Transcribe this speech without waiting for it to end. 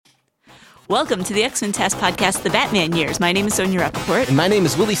Welcome to the X-Men TAS podcast, The Batman Years. My name is Sonia Rappaport. And my name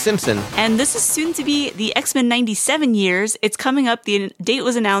is Willie Simpson. And this is soon to be the X-Men 97 years. It's coming up. The date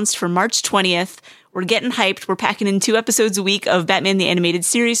was announced for March 20th. We're getting hyped. We're packing in 2 episodes a week of Batman the Animated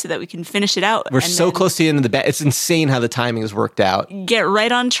Series so that we can finish it out. We're so close to the end of the It's insane how the timing has worked out. Get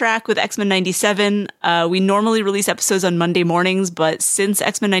right on track with X-Men 97. We normally release episodes on Monday mornings, but since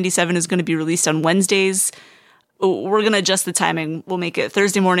X-Men 97 is going to be released on Wednesdays, we're going to adjust the timing. We'll make it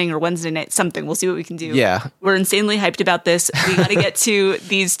Thursday morning or Wednesday night, something. We'll see what we can do. Yeah. We're insanely hyped about this. We got to get to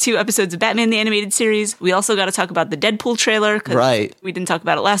these 2 episodes of Batman the Animated Series. We also got to talk about the Deadpool trailer, because we didn't talk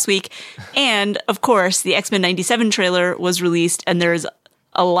about it last week. And, of course, the X-Men 97 trailer was released, and there's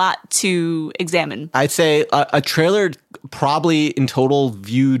a lot to examine. I'd say a trailer probably in total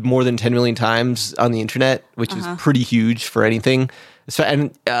viewed more than 10 million times on the internet, which is pretty huge for anything. So,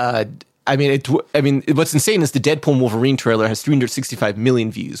 and what's insane is the Deadpool and Wolverine trailer has 365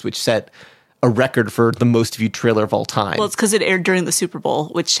 million views, which set a record for the most viewed trailer of all time. Well, it's because it aired during the Super Bowl,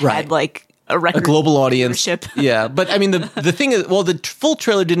 which had like a record, a global audience. Viewership. Yeah, but I mean, the thing is, well, the full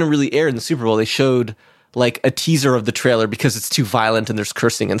trailer didn't really air in the Super Bowl. They showed like a teaser of the trailer because it's too violent and there's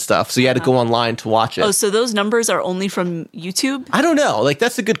cursing and stuff. So you had to go online to watch it. Oh, so those numbers are only from YouTube? I don't know. Like,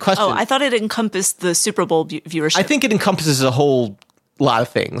 that's a good question. Oh, I thought it encompassed the Super Bowl viewership. I think it encompasses a whole lot of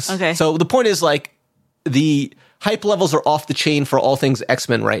things. Okay. So the point is, like, the hype levels are off the chain for all things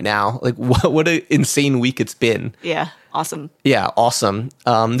X-Men right now. Like, what an insane week it's been. Yeah. Awesome. Yeah. Awesome.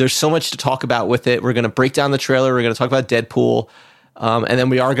 There's so much to talk about with it. We're going to break down the trailer. We're going to talk about Deadpool. And then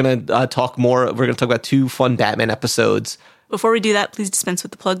we are going to talk more. We're going to talk about 2 fun Batman episodes. Before we do that, please dispense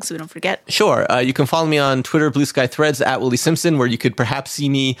with the plugs so we don't forget. Sure. You can follow me on Twitter, Blue Sky Threads, at Willie Simpson, where you could perhaps see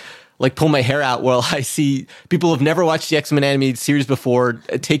me like pull my hair out while I see people who have never watched the X-Men animated series before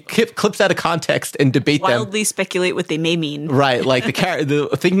take clips out of context and debate Wildly speculate what they may mean. Right, like the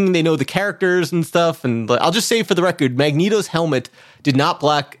thinking they know the characters and stuff. And I'll just say for the record, Magneto's helmet did not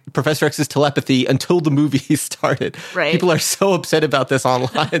block Professor X's telepathy until the movie started. Right. People are so upset about this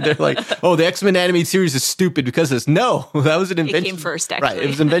online. They're like, "Oh, the X-Men animated series is stupid because of this." No, that was an invention. It came first, actually. Right, it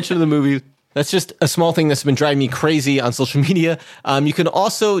was an invention of the movie. That's just a small thing that's been driving me crazy on social media. You can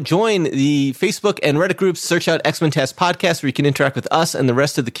also join the Facebook and Reddit groups. Search out X-Men TAS Podcast, where you can interact with us and the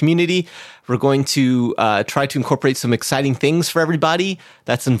rest of the community. We're going to try to incorporate some exciting things for everybody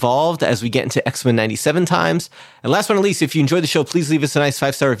that's involved as we get into X-Men 97 times. And last but not least, if you enjoy the show, please leave us a nice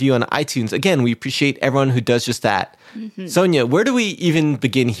 5-star review on iTunes. Again, we appreciate everyone who does just that. Mm-hmm. Sonia, where do we even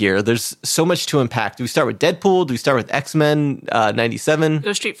begin here? There's so much to unpack. Do we start with Deadpool? Do we start with X-Men 97?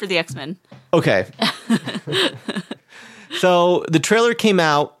 Go straight for the X-Men. Okay. So the trailer came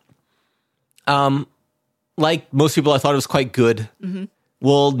out. Like most people, I thought it was quite good. Mm-hmm.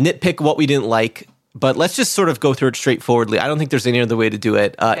 We'll nitpick what we didn't like, but let's just sort of go through it straightforwardly. I don't think there's any other way to do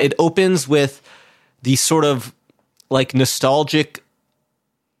it. Okay. It opens with the sort of like nostalgic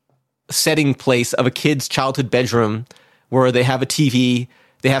setting place of a kid's childhood bedroom where they have a TV,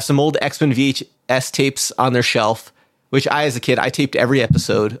 they have some old X-Men VHS tapes on their shelf, which as a kid, I taped every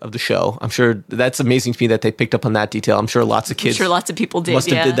episode of the show. I'm sure that's amazing to me that they picked up on that detail. I'm sure lots of kids. I'm sure lots of people did. Must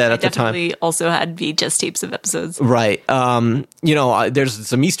have did that at the time. I definitely also had VHS tapes of episodes. Right. There's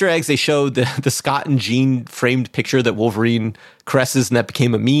some Easter eggs. They showed the Scott and Jean framed picture that Wolverine caresses, and that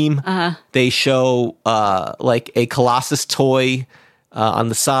became a meme. Uh-huh. They show like a Colossus toy on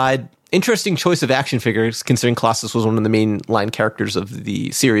the side. Interesting choice of action figures, considering Colossus was one of the main line characters of the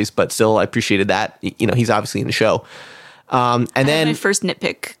series, but still, I appreciated that. You know, he's obviously in the show. And then my first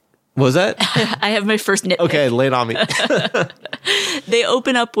nitpick. What was that? I have my first nitpick. Okay, lay it on me. They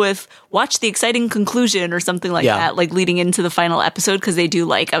open up with watch the exciting conclusion or something like that, like leading into the final episode, because they do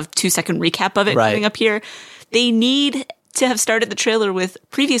like a 2-second recap of it coming up here. They need to have started the trailer with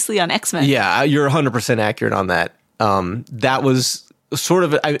previously on X-Men. Yeah, you're 100% accurate on that. That was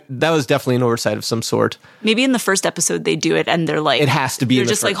that was definitely an oversight of some sort. Maybe in the first episode they do it and they're like, it has to be. They're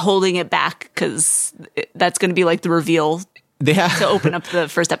just like holding it back because that's going to be like the reveal. They have to open up the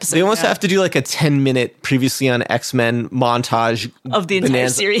first episode. They almost have to do like a 10-minute previously on X-Men montage of the entire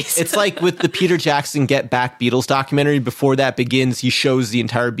series. It's like with the Peter Jackson Get Back Beatles documentary. Before that begins, he shows the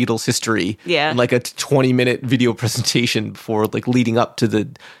entire Beatles history. Yeah, in like a 20-minute video presentation before like leading up to the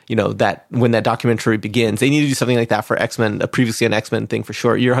that when that documentary begins. They need to do something like that for X-Men, a previously on X-Men thing for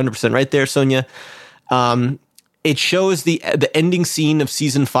sure. You're 100% right there, Sonia. It shows the ending scene of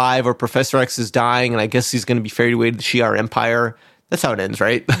season 5 where Professor X is dying, and I guess he's going to be ferried away to the Shi'ar Empire. That's how it ends,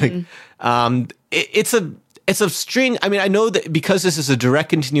 right? Mm-hmm. It's a strange. I mean, I know that because this is a direct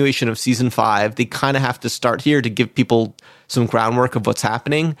continuation of season 5, they kind of have to start here to give people some groundwork of what's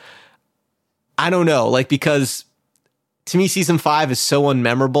happening. I don't know, because to me, season 5 is so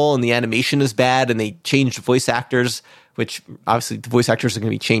unmemorable, and the animation is bad, and they changed voice actors, which obviously the voice actors are going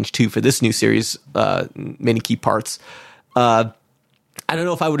to be changed too for this new series, many key parts. I don't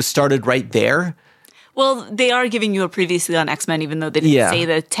know if I would have started right there. Well, they are giving you a previously on X-Men, even though they didn't say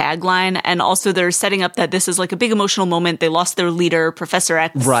the tagline. And also they're setting up that this is like a big emotional moment. They lost their leader, Professor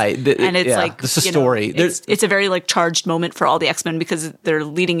X. Right. And it's like, it's a story. It's a very like charged moment for all the X-Men because they're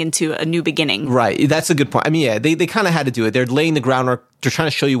leading into a new beginning. Right. That's a good point. I mean, yeah, they kind of had to do it. They're laying the groundwork. They're trying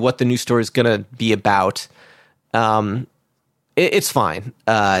to show you what the new story is going to be about. It's fine.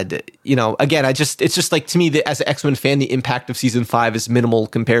 Again, it's just like, to me, as an X-Men fan, the impact of season 5 is minimal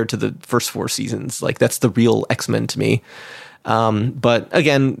compared to the first 4 seasons. Like, that's the real X-Men to me. But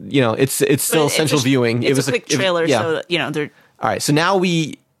again, it's still essential viewing. It was a quick trailer, so they're all right. So now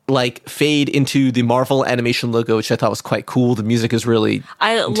we like fade into the Marvel animation logo, which I thought was quite cool. The music is really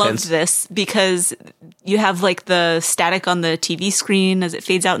intense. Loved this because you have like the static on the TV screen as it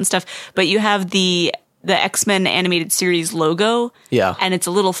fades out and stuff, but you have the X-Men animated series logo. Yeah. And it's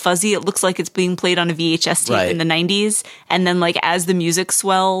a little fuzzy. It looks like it's being played on a VHS tape in the 90s. And then like as the music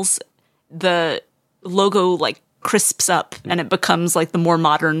swells, the logo like crisps up and it becomes like the more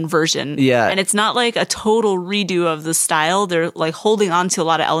modern version. Yeah. And it's not like a total redo of the style. They're like holding on to a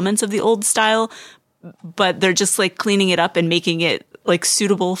lot of elements of the old style, but they're just like cleaning it up and making it like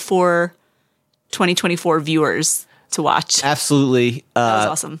suitable for 2024 viewers to watch. Absolutely. That was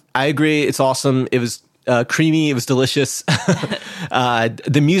awesome. I agree. It's awesome. It was creamy. It was delicious.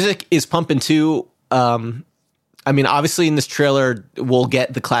 The music is pumping too. I mean, obviously in this trailer, we'll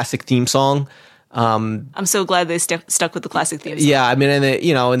get the classic theme song. I'm so glad they stuck with the classic theme song. Yeah, I mean,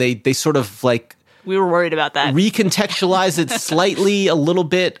 and they sort of like... We were worried about that. Recontextualize it slightly a little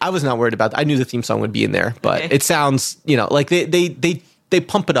bit. I was not worried about that. I knew the theme song would be in there, but it sounds, like they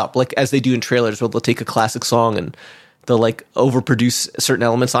pump it up like as they do in trailers where they'll take a classic song and they'll like overproduce certain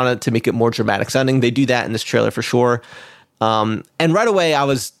elements on it to make it more dramatic sounding. They do that in this trailer for sure. And right away I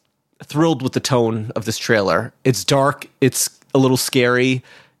was thrilled with the tone of this trailer. It's dark. It's a little scary.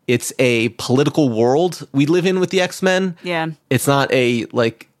 It's a political world we live in with the X-Men. Yeah. It's not a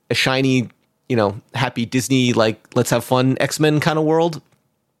shiny, happy Disney, like, let's have fun X-Men kind of world.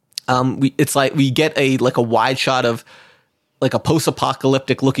 It's like we get a wide shot of like a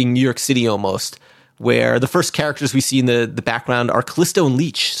post-apocalyptic looking New York City almost, where the first characters we see in the background are Callisto and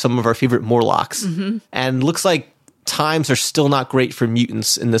Leech, some of our favorite Morlocks. Mm-hmm. And looks like times are still not great for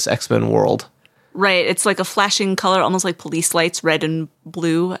mutants in this X-Men world. Right. It's like a flashing color, almost like police lights, red and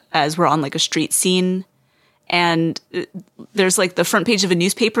blue, as we're on like a street scene. And there's like the front page of a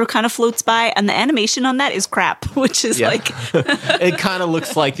newspaper kind of floats by, and the animation on that is crap, which is like... It kind of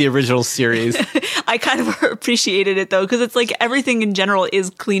looks like the original series. I kind of appreciated it though, because it's like everything in general is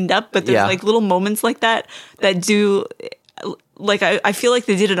cleaned up, but there's like little moments like that do... Like, I feel like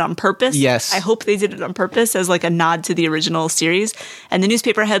they did it on purpose. Yes. I hope they did it on purpose as like a nod to the original series. And the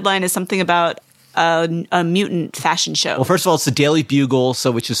newspaper headline is something about a mutant fashion show. Well, first of all, it's the Daily Bugle,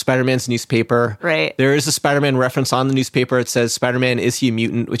 which is Spider-Man's newspaper. Right. There is a Spider-Man reference on the newspaper. It says, Spider-Man, is he a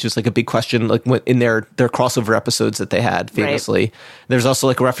mutant? Which is like a big question, like in their crossover episodes that they had famously. Right. There's also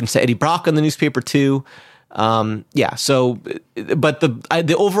like a reference to Eddie Brock on the newspaper too. So, but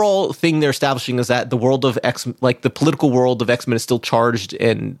the overall thing they're establishing is that the world of the political world of X-Men is still charged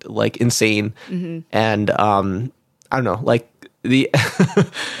and like insane. Mm-hmm. And, I don't know, like the,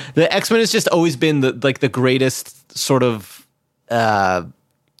 the X-Men has just always been the greatest sort of,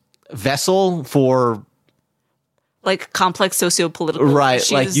 vessel for like complex socio-political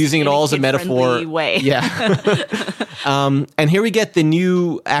issues, like using it all as a metaphor way. Yeah. And here we get the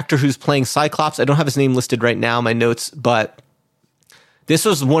new actor who's playing Cyclops. I don't have his name listed right now in my notes, but this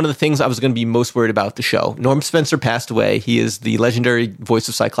was one of the things I was going to be most worried about with the show. Norm Spencer passed away. He is the legendary voice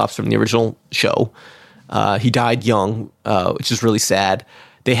of Cyclops from the original show. He died young, which is really sad.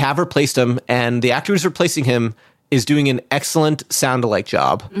 They have replaced him, and the actor who's replacing him is doing an excellent sound-alike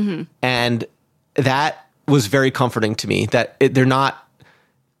job. Mm-hmm. And that was very comforting to me, that they're not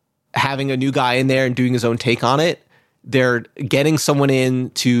having a new guy in there and doing his own take on it. They're getting someone in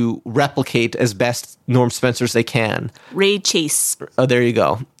to replicate as best Norm Spencer as they can. Ray Chase. Oh, there you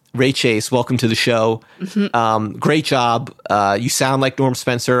go. Ray Chase, welcome to the show. Mm-hmm. Great job. You sound like Norm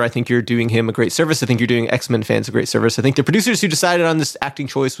Spencer. I think you're doing him a great service. I think you're doing X-Men fans a great service. I think the producers who decided on this acting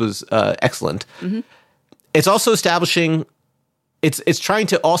choice was excellent. Mm-hmm. It's also establishing... It's trying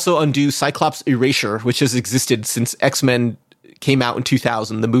to also undo Cyclops' erasure, which has existed since X-Men came out in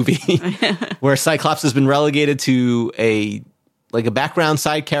 2000, the movie, where Cyclops has been relegated to a background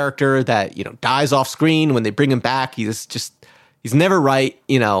side character that, dies off screen. When they bring him back, he's just He's never right,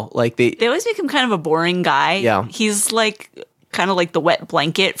 like they always make him kind of a boring guy. Yeah. He's like kind of like the wet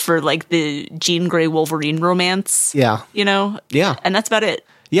blanket for like the Jean Grey Wolverine romance. Yeah. Yeah. And that's about it.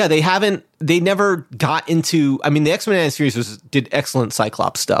 Yeah, they never got into, I mean, the X-Men animated series did excellent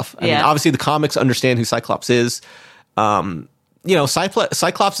Cyclops stuff. I mean, obviously the comics understand who Cyclops is.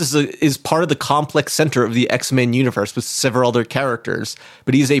 Cyclops is part of the complex center of the X-Men universe with several other characters,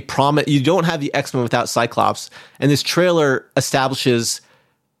 but he's you don't have the X-Men without Cyclops. And this trailer establishes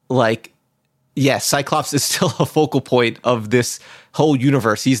Cyclops is still a focal point of this whole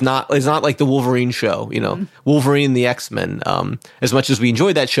universe. It's not like the Wolverine show, Wolverine and the X-Men. As much as we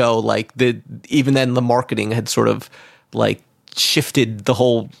enjoyed that show, even then the marketing had sort of shifted the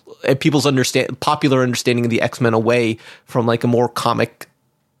whole people's popular understanding of the X-Men away from a more comic,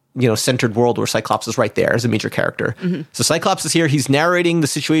 centered world where Cyclops is right there as a major character. Mm-hmm. So Cyclops is here. He's narrating the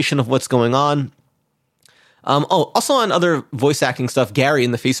situation of what's going on. Also on other voice acting stuff, Gary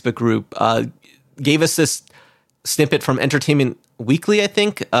in the Facebook group gave us this snippet from Entertainment Weekly, I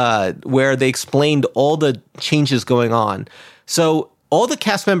think, where they explained all the changes going on. So all the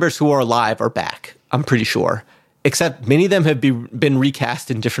cast members who are alive are back, I'm pretty sure, except many of them have been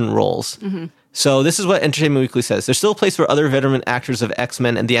recast in different roles. Mm-hmm. So this is what Entertainment Weekly says. There's still a place for other veteran actors of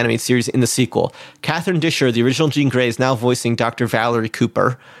X-Men and the animated series in the sequel. Catherine Disher, the original Jean Grey, is now voicing Dr. Valerie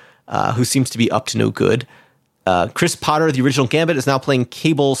Cooper, who seems to be up to no good. Chris Potter, the original Gambit, is now playing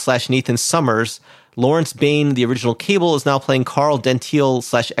Cable/Nathan Summers. Lawrence Bain, the original Cable, is now playing Carl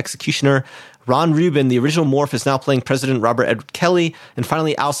Dentiel/Executioner. Ron Rubin, the original Morph, is now playing President Robert Edward Kelly. And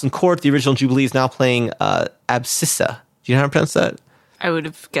finally, Alison Court, the original Jubilee, is now playing Abscissa. Do you know how to pronounce that? I would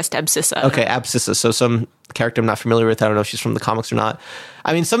have guessed Abscissa. Okay, Abscissa. So some character I'm not familiar with. I don't know if she's from the comics or not.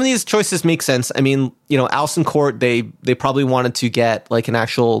 I mean, some of these choices make sense. I mean, Alison Court, they probably wanted to get an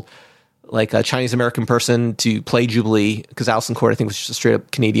actual a Chinese American person to play Jubilee, because Alison Court, I think, was just a straight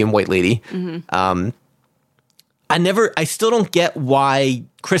up Canadian white lady. Mm-hmm. I still don't get why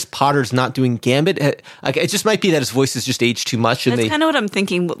Chris Potter's not doing Gambit. It just might be that his voice has just aged too much. That's kind of what I'm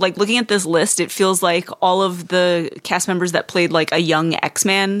thinking. Looking at this list, it feels like all of the cast members that played a young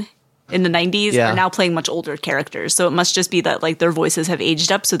X-Man in the 90s are now playing much older characters. So it must just be that their voices have aged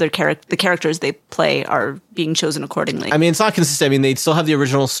up, so the characters they play are being chosen accordingly. I mean, it's not consistent. I mean, they still have the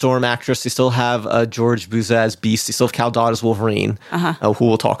original Storm actress. They still have George Buza as Beast. They still have Cal Dodd as Wolverine, who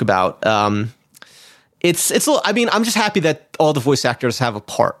we'll talk about. It's a little, I mean, I'm just happy that all the voice actors have a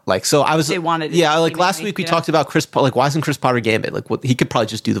part. They wanted it. Yeah, last week we talked about Chris, why isn't Chris Potter Gambit? He could probably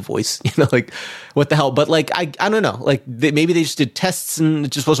just do the voice, what the hell? But I don't know. Maybe they just did tests and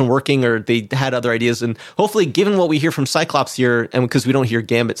it just wasn't working, or they had other ideas. And hopefully, given what we hear from Cyclops here, and because we don't hear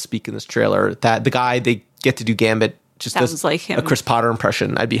Gambit speak in this trailer, that the guy they get to do Gambit just does like him. A Chris Potter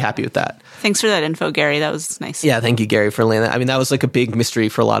impression. I'd be happy with that. Thanks for that info, Gary. That was nice. Yeah, thank you, Gary, for laying that. I mean, that was a big mystery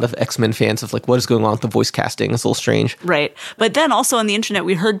for a lot of X-Men fans of what is going on with the voice casting. It's a little strange. Right. But then also on the internet,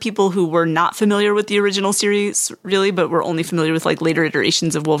 we heard people who were not familiar with the original series, really, but were only familiar with later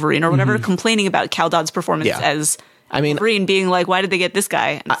iterations of Wolverine or whatever, complaining about Cal Dodd's performance as Wolverine, being why did they get this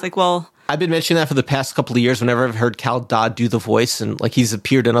guy? And it's I've been mentioning that for the past couple of years whenever I've heard Cal Dodd do the voice, and he's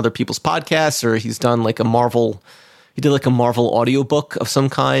appeared in other people's podcasts, or he's done a Marvel... He did a Marvel audiobook of some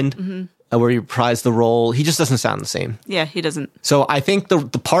kind where he reprised the role. He just doesn't sound the same. Yeah, he doesn't. So I think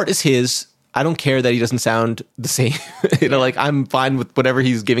the part is his. I don't care that he doesn't sound the same. I'm fine with whatever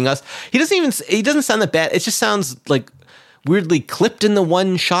he's giving us. He doesn't sound that bad. It just sounds weirdly clipped in the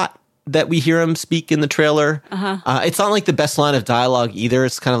one shot that we hear him speak in the trailer. It's not the best line of dialogue either.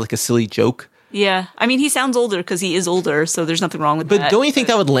 It's kind of a silly joke. Yeah. I mean, he sounds older because he is older, so there's nothing wrong with that. But don't you think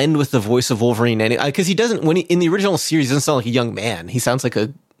that would lend with the voice of Wolverine? Because he doesn't, in the original series, he doesn't sound like a young man. He sounds like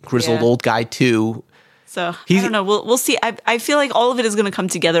a grizzled old guy, too. So, I don't know. We'll see. I feel like all of it is going to come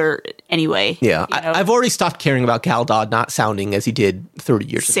together anyway. Yeah. I've already stopped caring about Cal Dodd not sounding as he did 30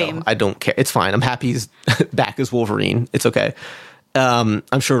 years ago. I don't care. It's fine. I'm happy he's back as Wolverine. It's okay.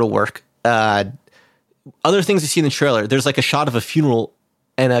 I'm sure it'll work. Other things you see in the trailer, there's a shot of a funeral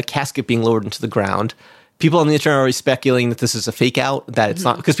and a casket being lowered into the ground. People on the internet are already speculating that this is a fake out, that it's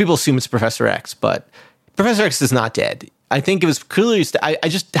not, because people assume it's Professor X, but Professor X is not dead. I think it was clearly, I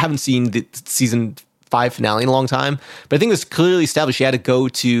just haven't seen the season 5 finale in a long time, but I think it was clearly established she had to go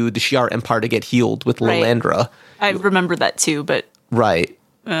to the Shi'ar Empire to get healed with Lilandra. I remember that too, but... Right.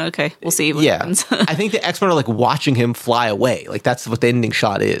 Okay, we'll see what happens. I think the X-Men are watching him fly away. That's what the ending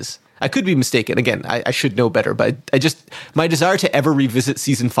shot is. I could be mistaken. Again, I should know better, but my desire to ever revisit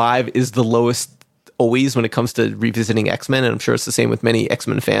season 5 is the lowest always when it comes to revisiting X-Men, and I'm sure it's the same with many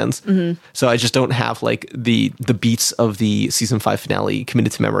X-Men fans. Mm-hmm. So I just don't have the beats of the season 5 finale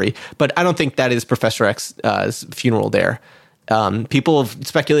committed to memory. But I don't think that is Professor X's funeral there. People have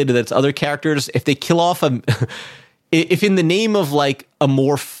speculated that it's other characters. If they kill off if in the name of like a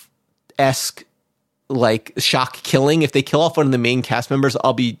morph-esque like shock killing, if they kill off one of the main cast members,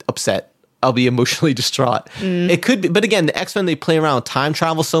 I'll be upset. I'll be emotionally distraught. It could be, but again, the X-Men, they play around with time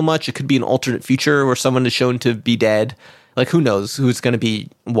travel so much. It could be an alternate future where someone is shown to be dead. Like, who knows who it's going to be,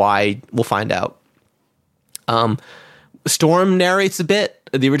 why, we'll find out. Storm narrates a bit.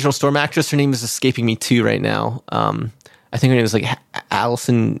 The original Storm actress, her name is escaping me too right now. I think her name is like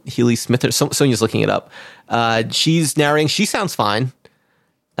Allison Healy Smith, or Sonia's looking it up. She's narrating. She sounds fine.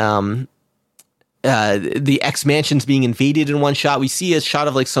 The X Mansion's being invaded in one shot. We see a shot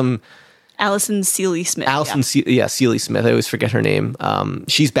of like some Allison Seeley Smith. Seeley Smith. I always forget her name.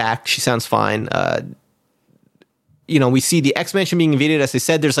 She's back. She sounds fine. We see the X Mansion being invaded. As I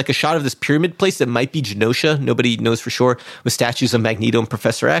said, there's like a shot of this pyramid place that might be Genosha. Nobody knows for sure, with statues of Magneto and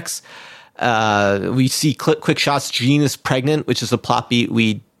Professor X. We see quick shots. Jean is pregnant, which is a plot beat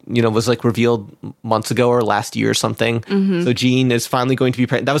was like revealed months ago or last year or something. Mm-hmm. So Jean is finally going to be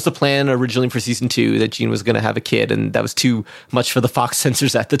pregnant. That was the plan originally for season 2, that Jean was going to have a kid, and that was too much for the Fox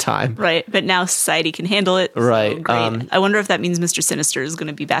censors at the time. Right, but now society can handle it. Right. So great. I wonder if that means Mr. Sinister is going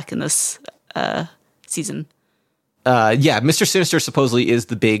to be back in this season. Mr. Sinister supposedly is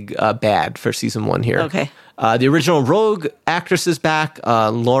the big bad for season 1 here. Okay. The original Rogue actress is back,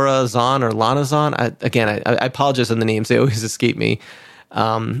 Laura Zahn or Lana Zahn. I apologize on the names; they always escape me.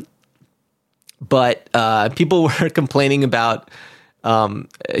 But people were complaining about,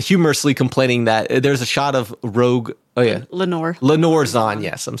 humorously complaining that there's a shot of Rogue. Oh yeah, Lenore Zahn.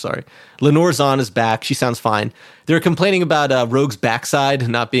 Yes, I'm sorry. Lenore Zahn is back. She sounds fine. They're complaining about Rogue's backside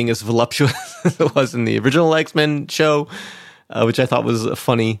not being as voluptuous as it was in the original X-Men show, which I thought was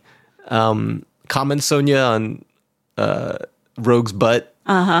funny. Comment, Sonia, on Rogue's butt.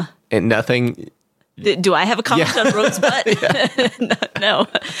 And nothing. Do I have a comment on Rogue's butt? No.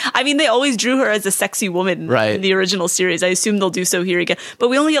 I mean, they always drew her as a sexy woman in the original series. I assume they'll do so here again. But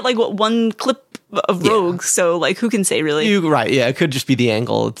we only get like one clip of Rogue, so like who can say really? It could just be the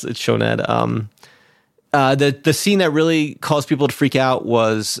angle it's shown at. The scene that really caused people to freak out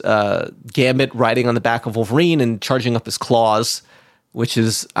was Gambit riding on the back of Wolverine and charging up his claws, which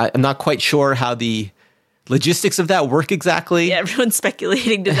is, I'm not quite sure how the logistics of that work exactly. Yeah, everyone's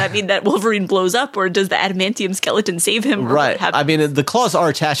speculating, does that mean that Wolverine blows up, or does the adamantium skeleton save him? Right. I mean, the claws are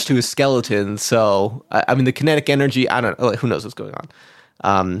attached to his skeleton, so I mean, the kinetic energy, I don't know, who knows what's going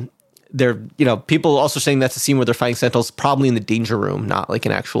on. People also saying that's a scene where they're fighting Sentinels, probably in the danger room, not like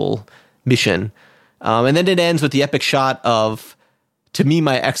an actual mission. And then it ends with the epic shot of "To Me,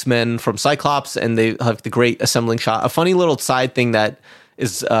 My X-Men" from Cyclops, and they have the great assembling shot. A funny little side thing that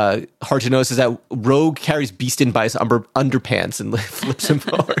is hard to notice is that Rogue carries Beast in by his underpants and flips him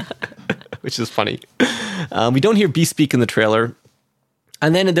forward, which is funny. We don't hear Beast speak in the trailer.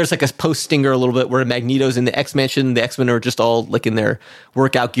 And then there's like a post-stinger a little bit where Magneto's in the X-Mansion. The X-Men are just all like in their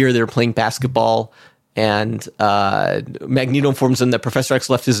workout gear. They're playing basketball. And Magneto informs them that Professor X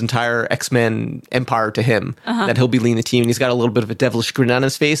left his entire X-Men empire to him, that he'll be leading the team. And he's got a little bit of a devilish grin on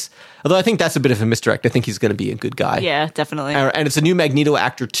his face. Although I think that's a bit of a misdirect. I think he's going to be a good guy. Yeah, definitely. And it's a new Magneto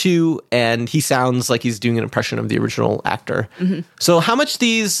actor too, and he sounds like he's doing an impression of the original actor. Mm-hmm. So how much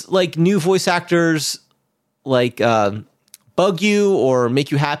these like new voice actors like bug you or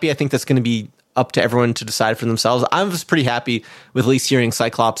make you happy, I think that's going to be up to everyone to decide for themselves. I was pretty happy with at least hearing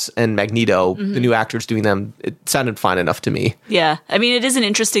Cyclops and Magneto, the new actors doing them. It sounded fine enough to me. Yeah. I mean, it is an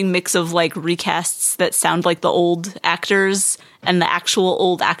interesting mix of like recasts that sound like the old actors and the actual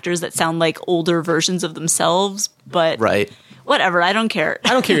old actors that sound like older versions of themselves. But whatever, I don't care.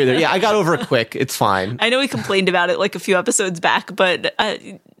 I don't care either. Yeah, I got over it quick. It's fine. I know we complained about it like a few episodes back, but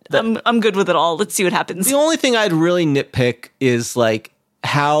I'm good with it all. Let's see what happens. The only thing I'd really nitpick is like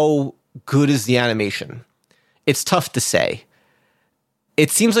how good is the animation? It's tough to say. It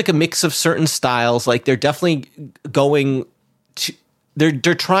seems like a mix of certain styles. Like they're definitely going to,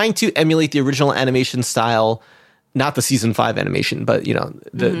 they're trying to emulate the original animation style, not the season 5 animation, but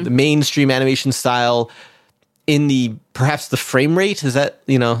the mainstream animation style in the, perhaps the frame rate. Is that,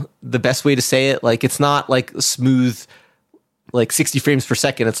 the best way to say it? Like it's not like smooth, like 60 frames per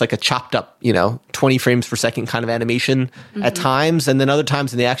second. It's like a chopped up, 20 frames per second kind of animation at times. And then other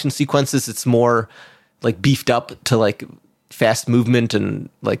times in the action sequences, it's more like beefed up to like fast movement and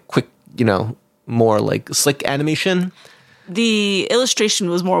like quick, more like slick animation. The illustration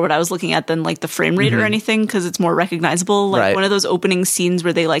was more what I was looking at than like the frame rate or anything, because it's more recognizable. Like one of those opening scenes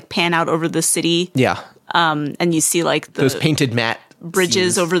where they like pan out over the city. Yeah. And you see like those painted matte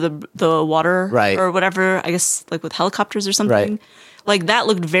bridges over the water or whatever, I guess like with helicopters or something. Like that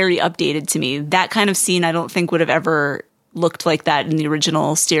looked very updated to me. That kind of scene I don't think would have ever looked like that in the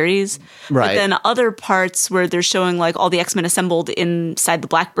original series. Right. But then other parts where they're showing like all the X-Men assembled inside the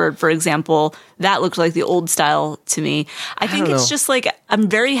Blackbird, for example, that looked like the old style to me. I think it's just like, I'm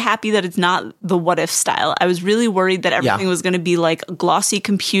very happy that it's not the What If style. I was really worried that everything was going to be like glossy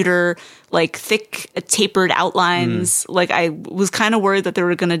computer, like thick tapered outlines. Like I was kind of worried that they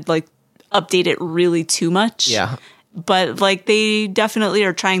were going to like update it really too much. Yeah. But like they definitely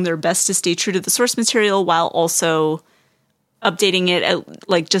are trying their best to stay true to the source material while also updating it at,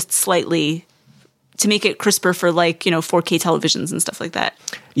 like just slightly to make it crisper for like, 4K televisions and stuff like that.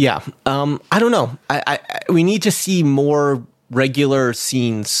 Yeah. I don't know. I we need to see more regular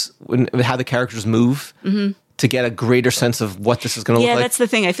scenes with how the characters move to get a greater sense of what this is going to look like. Yeah, that's the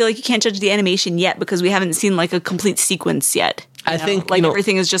thing. I feel like you can't judge the animation yet because we haven't seen like a complete sequence yet. I think like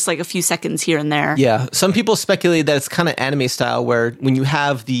everything is just like a few seconds here and there. Yeah. Some people speculate that it's kind of anime style where when you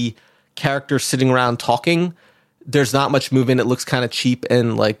have the characters sitting around talking, there's not much movement. It looks kind of cheap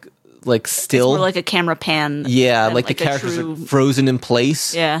and like still. It's more like a camera pan. Yeah, like the characters are frozen in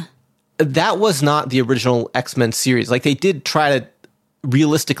place. Yeah. That was not the original X-Men series. Like they did try to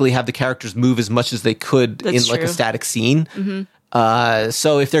realistically have the characters move as much as they could in like a static scene.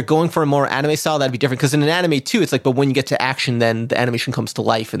 So if they're going for a more anime style, that'd be different. Because in an anime too, it's like, but when you get to action, then the animation comes to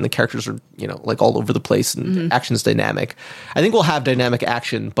life and the characters are, like all over the place and action's dynamic. I think we'll have dynamic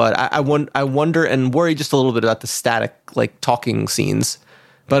action, but I wonder and worry just a little bit about the static, like talking scenes.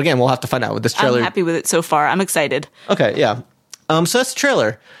 But again, we'll have to find out with this trailer. I'm happy with it so far. I'm excited. Okay, yeah. So that's the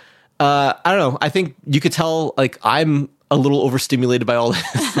trailer. I don't know. I think you could tell, like, I'm a little overstimulated by all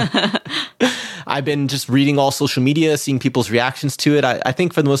this. I've been just reading all social media, seeing people's reactions to it. I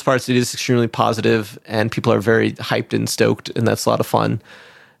think for the most part, it is extremely positive, and people are very hyped and stoked, and that's a lot of fun.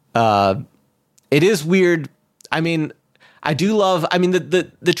 It is weird. I mean, I do love. I mean,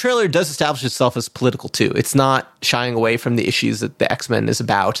 the trailer does establish itself as political too. It's not shying away from the issues that the X-Men is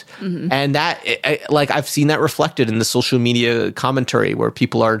about, and that, like, I've seen that reflected in the social media commentary where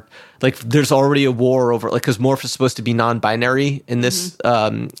people are like, "There's already a war over," like, because Morph is supposed to be non-binary in this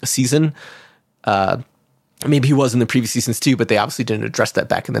season. Maybe he was in the previous seasons too, but they obviously didn't address that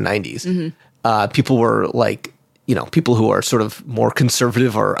back in the 90s. People were like, people who are sort of more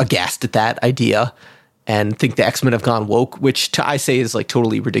conservative are aghast at that idea and think the X-Men have gone woke, which I say is like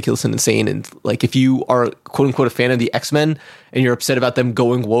totally ridiculous and insane. And like, if you are quote unquote a fan of the X-Men and you're upset about them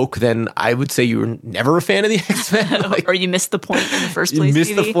going woke, then I would say you were never a fan of the X-Men. Like, or you missed the point in the first place. You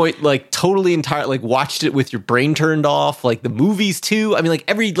missed the point, like totally entire, like watched it with your brain turned off, like the movies too. I mean, like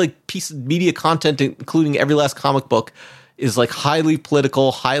every like piece of media content, including every last comic book, is like highly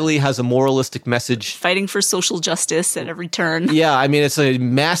political, highly has a moralistic message. Fighting for social justice at every turn. Yeah, I mean, it's a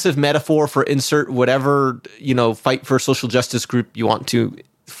massive metaphor for insert whatever, fight for social justice group you want to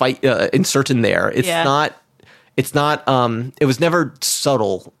fight, insert in there. It's not, it was never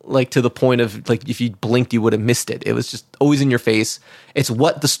subtle, like to the point of like, if you blinked, you would have missed it. It was just always in your face. It's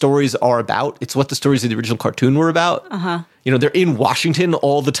what the stories are about. It's what the stories of the original cartoon were about. They're in Washington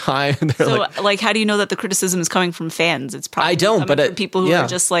all the time. So, like, how do you know that the criticism is coming from fans? It's probably coming from people who are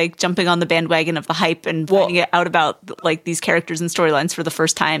just like jumping on the bandwagon of the hype and finding it out about like these characters and storylines for the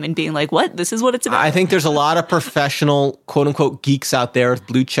first time and being like, what? This is what it's about. I think there's a lot of professional, quote unquote, geeks out there with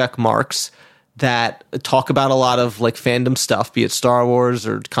blue check marks that talk about a lot of like fandom stuff, be it Star Wars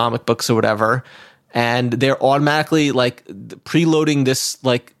or comic books or whatever. And they're automatically like preloading this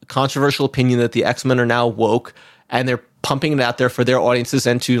like controversial opinion that the X-Men are now woke, and they're pumping it out there for their audiences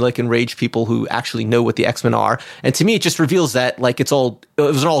and to like enrage people who actually know what the X-Men are. And to me, it just reveals that like it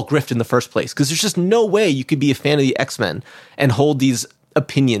was all grift in the first place, because there's just no way you could be a fan of the X-Men and hold these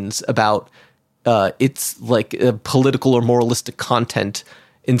opinions about it's like political or moralistic content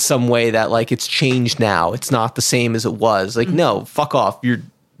in some way that like it's changed now. It's not the same as it was. Like, no, fuck off. You're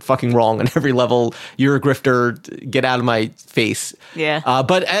fucking wrong on every level. You're a grifter. Get out of my face. Yeah.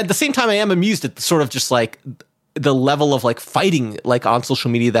 But at the same time, I am amused at sort of just like the level of like fighting like on social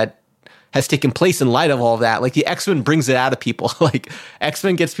media that has taken place in light of all of that. Like the X-Men brings it out of people. Like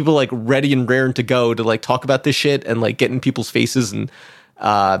X-Men gets people like ready and raring to go to like talk about this shit and like get in people's faces. And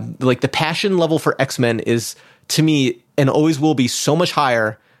like the passion level for X-Men is, to me, and always will be, so much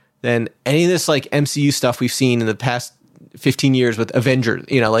higher than any of this like MCU stuff we've seen in the past 15 years with Avengers,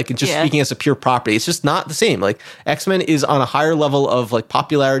 like just speaking as a pure property. It's just not the same. Like X-Men is on a higher level of like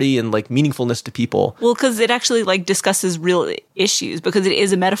popularity and like meaningfulness to people. Well, because it actually like discusses real issues, because it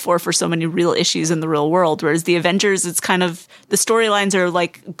is a metaphor for so many real issues in the real world. Whereas the Avengers, it's kind of, the storylines are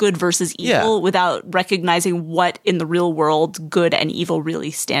like good versus evil without recognizing what in the real world good and evil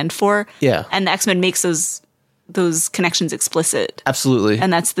really stand for. Yeah. And the X-Men makes those those connections explicit. Absolutely.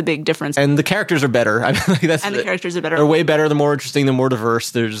 And that's the big difference. And the characters are better. I mean, like, the characters are better. They're way better. They're more interesting. They're more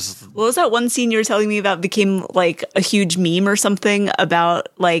diverse. There's... What was that one scene you were telling me about became like a huge meme or something about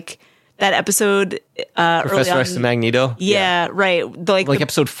like that episode Professor X and Magneto? Yeah, right. Like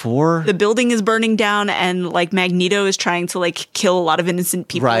episode 4? The building is burning down and like Magneto is trying to like kill a lot of innocent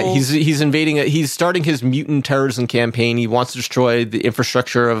people. Right. He's invading he's starting his mutant terrorism campaign. He wants to destroy the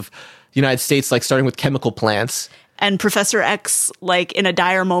infrastructure of the United States, like starting with chemical plants. And Professor X, like in a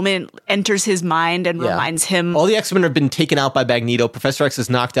dire moment, enters his mind and reminds him. All the X-Men have been taken out by Magneto. Professor X is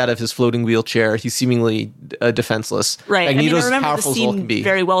knocked out of his floating wheelchair. He's seemingly defenseless. Right. Magneto's I remember powerful the scene as all can be.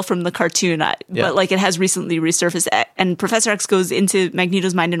 Very well from the cartoon, but like it has recently resurfaced. And Professor X goes into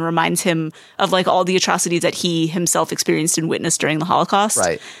Magneto's mind and reminds him of like all the atrocities that he himself experienced and witnessed during the Holocaust.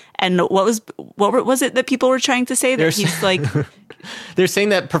 Right. And what was it that people were trying to say? That he's like... They're saying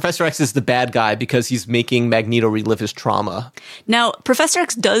that Professor X is the bad guy because he's making Magneto relive his trauma. Now, Professor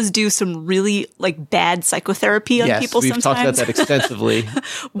X does do some really like bad psychotherapy on people sometimes. Yes, we've talked about that extensively.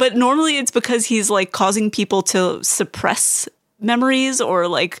 But normally it's because he's like causing people to suppress memories or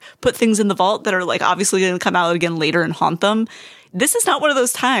like put things in the vault that are like obviously going to come out again later and haunt them. This is not one of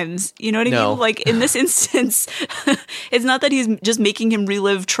those times. You know what I mean? Like in this instance, it's not that he's just making him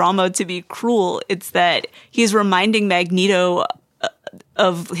relive trauma to be cruel. It's that he's reminding Magneto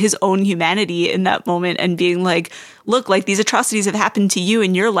of his own humanity in that moment and being like, look, like these atrocities have happened to you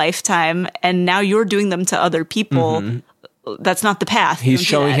in your lifetime and now you're doing them to other people. Mm-hmm. That's not the path. He's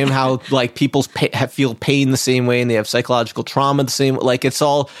showing him how like people feel pain the same way and they have psychological trauma the same. Like it's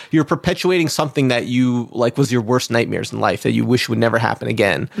all, you're perpetuating something that you like was your worst nightmares in life that you wish would never happen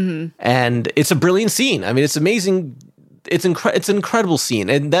again. Mm-hmm. And it's a brilliant scene. I mean, it's amazing. It's an incredible scene.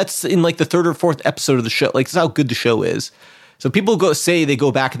 And that's in like the 3rd or 4th episode of the show. Like, this is how good the show is. So people they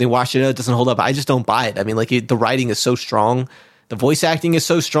go back and they watch it. It doesn't hold up. I just don't buy it. I mean, like the writing is so strong. The voice acting is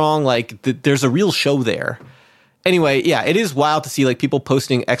so strong. Like there's a real show there. Anyway, yeah, it is wild to see like people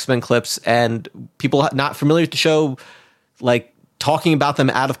posting X-Men clips and people not familiar with the show, like talking about them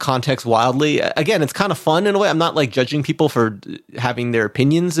out of context wildly. Again, it's kind of fun in a way. I'm not like judging people for having their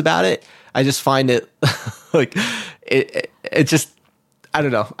opinions about it. I just find it like it just, I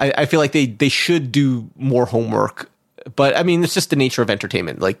don't know. I feel like they should do more homework. But I mean, it's just the nature of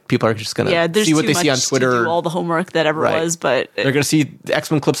entertainment. Like people are just gonna see what they see on Twitter. To do all the homework that ever was, but they're gonna see the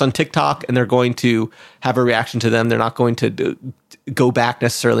X-Men clips on TikTok, and they're going to have a reaction to them. They're not going to go back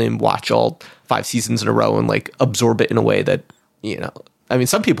necessarily and watch all 5 seasons in a row and like absorb it in a way that I mean,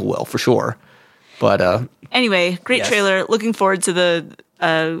 some people will for sure. But anyway, great trailer. Looking forward to the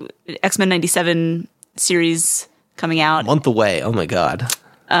X-Men 97 series coming out. A month away. Oh my god.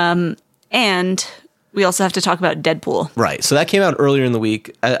 And we also have to talk about Deadpool. Right. So that came out earlier in the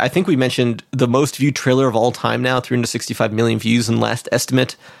week. I think we mentioned the most viewed trailer of all time now, 365 million views in last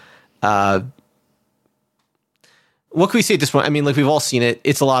estimate. What can we say at this point? I mean, like we've all seen it.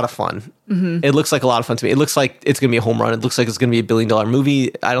 It's a lot of fun. Mm-hmm. It looks like a lot of fun to me. It looks like it's going to be a home run. It looks like it's going to be a $1 billion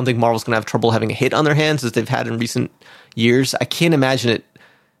movie. I don't think Marvel's going to have trouble having a hit on their hands as they've had in recent years. I can't imagine it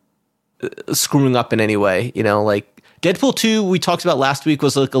screwing up in any way. Like Deadpool 2, we talked about last week,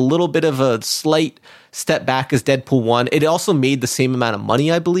 was like a little bit of a slight step back as Deadpool 1. It also made the same amount of money,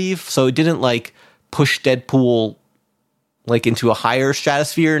 I believe. So it didn't like push Deadpool like into a higher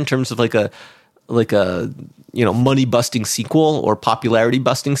stratosphere in terms of like a money busting sequel or popularity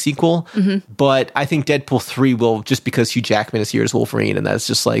busting sequel. Mm-hmm. But I think Deadpool 3 will, just because Hugh Jackman is here as Wolverine, and that's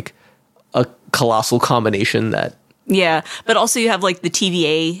just like a colossal combination that. Yeah, but also you have like the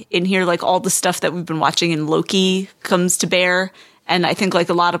TVA in here, like all the stuff that we've been watching in Loki comes to bear. And I think like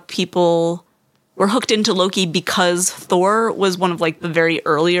a lot of people were hooked into Loki because Thor was one of like the very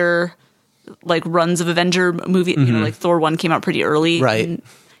earlier like runs of Avenger movie. Mm-hmm. Like Thor 1 came out pretty early. Right.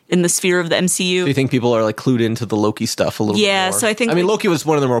 In the sphere of the MCU. So you think people are like clued into the Loki stuff a little bit more? Yeah, so I think... I mean, Loki was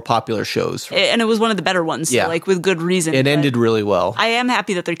one of the more popular shows. And it was one of the better ones, so like with good reason. It ended really well. I am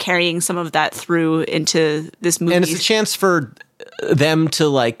happy that they're carrying some of that through into this movie. And it's a chance for them to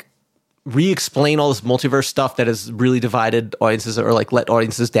like re-explain all this multiverse stuff that has really divided audiences or like let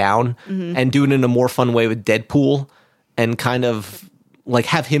audiences down, mm-hmm. and do it in a more fun way with Deadpool and kind of like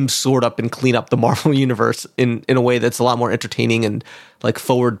have him sort up and clean up the Marvel universe in a way that's a lot more entertaining and like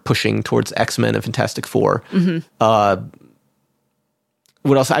forward pushing towards X-Men and Fantastic Four. Mm-hmm.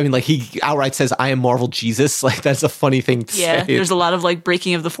 What else? I mean, like he outright says, "I am Marvel Jesus." Like that's a funny thing to say. Yeah, there's a lot of like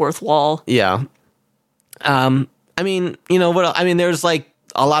breaking of the fourth wall. Yeah. I mean, what? I mean, there's like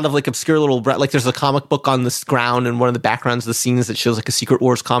a lot of like obscure little, like there's a comic book on this ground and one of the backgrounds of the scenes that shows like a Secret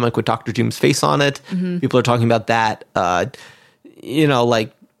Wars comic with Dr. Doom's face on it. Mm-hmm. People are talking about that.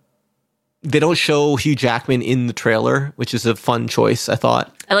 Like they don't show Hugh Jackman in the trailer, which is a fun choice, I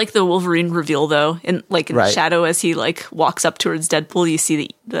thought. I like the Wolverine reveal, though. In the shadow as he, walks up towards Deadpool, you see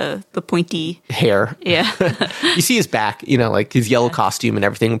the pointy... hair. Yeah. You see his back, his yellow costume and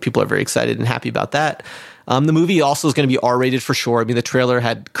everything. People are very excited and happy about that. The movie also is going to be R-rated for sure. I mean, the trailer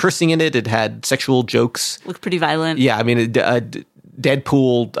had cursing in it. It had sexual jokes. Looked pretty violent. Yeah, I mean,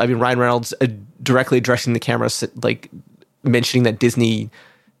 Deadpool, Ryan Reynolds directly addressing the camera, mentioning that Disney...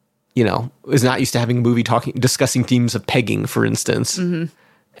 is not used to having a movie discussing themes of pegging, for instance. Mm-hmm.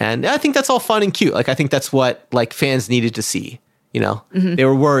 And I think that's all fun and cute. I think that's what fans needed to see. Mm-hmm. They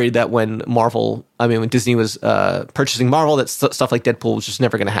were worried that when Disney was purchasing Marvel, that stuff like Deadpool was just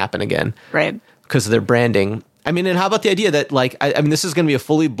never going to happen again, right? Because of their branding. And how about the idea that this is going to be a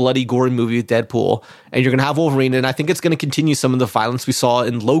fully bloody, gory movie with Deadpool, and you're going to have Wolverine, and I think it's going to continue some of the violence we saw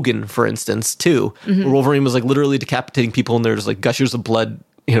in Logan, for instance, too, mm-hmm. where Wolverine was literally decapitating people, and there's gushers of blood.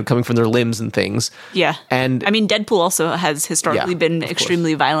 Coming from their limbs and things. Yeah. And Deadpool also has historically been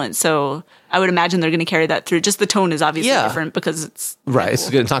extremely violent. So I would imagine they're going to carry that through. Just the tone is obviously different because it's... Right. It's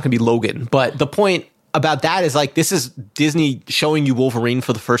not going to be Logan. But the point about that is this is Disney showing you Wolverine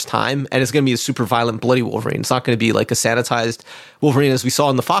for the first time. And it's going to be a super violent, bloody Wolverine. It's not going to be a sanitized Wolverine as we saw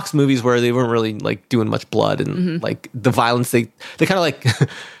in the Fox movies where they weren't really doing much blood and mm-hmm. The violence. They kind of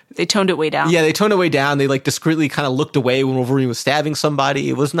They toned it way down. Yeah, they toned it way down. They discreetly kind of looked away when Wolverine was stabbing somebody.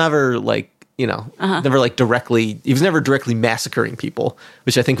 It was never never directly. He was never directly massacring people,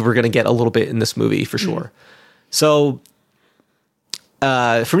 which I think we're going to get a little bit in this movie for sure. Mm-hmm. So,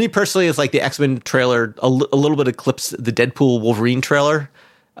 for me personally, it's the X-Men trailer a little bit eclipsed the Deadpool Wolverine trailer.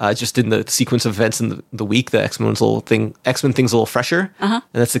 Just in the sequence of events in the week, the X-Men thing's a little fresher, and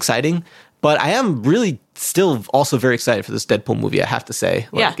that's exciting. But I am really still also very excited for this Deadpool movie, I have to say.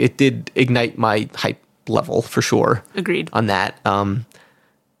 It did ignite my hype level for sure. Agreed. On that.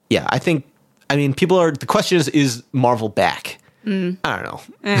 I think, the question is Marvel back? I don't know.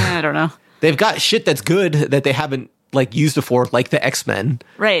 I don't know. They've got shit that's good that they haven't used before, like the X-Men.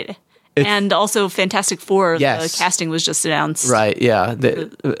 Right. And also Fantastic Four, the casting was just announced. Right, yeah.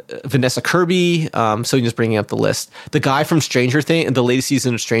 Vanessa Kirby, Sonia's bringing up the list. The guy from the latest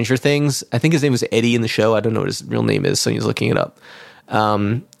season of Stranger Things, I think his name was Eddie in the show. I don't know what his real name is. Sonia's looking it up.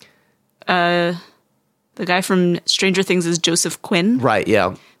 The guy from Stranger Things is Joseph Quinn. Right,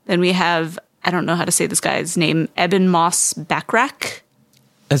 yeah. Then we have, I don't know how to say this guy's name, Eben Moss Backrack.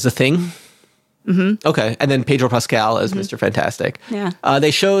 As a thing? Mm-hmm. Okay, and then Pedro Pascal as Mr. Fantastic. Yeah,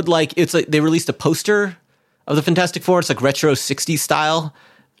 they showed they released a poster of the Fantastic Four. It's retro '60s style,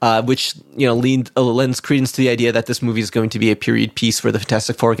 which lends credence to the idea that this movie is going to be a period piece where the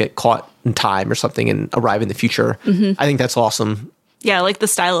Fantastic Four get caught in time or something and arrive in the future. Mm-hmm. I think that's awesome. Yeah, I like the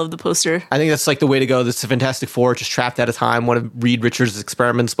style of the poster. I think that's the way to go. This is the Fantastic Four just trapped at a time. One of Reed Richards'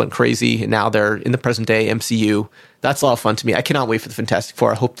 experiments went crazy, and now they're in the present day MCU. That's a lot of fun to me. I cannot wait for the Fantastic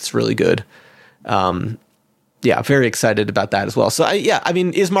Four. I hope it's really good. Very excited about that as well. So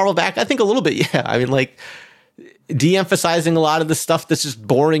is Marvel back? I think a little bit. Yeah. De-emphasizing a lot of the stuff that's just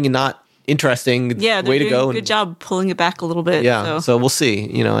boring and not interesting. Yeah. Way to go. Good job pulling it back a little bit. Yeah. So we'll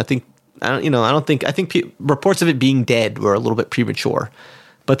see. I think reports of it being dead were a little bit premature,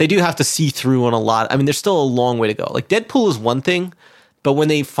 but they do have to see through on a lot. There's still a long way to go. Deadpool is one thing, but when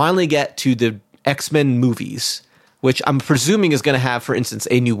they finally get to the X-Men movies, which I'm presuming is going to have, for instance,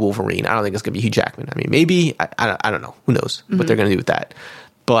 a new Wolverine. I don't think it's going to be Hugh Jackman. Maybe. I don't know. Who knows what they're going to do with that.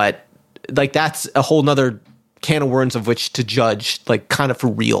 But, that's a whole nother can of worms of which to judge, kind of for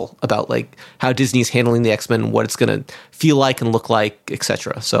real, about, how Disney's handling the X-Men, what it's going to feel like and look like,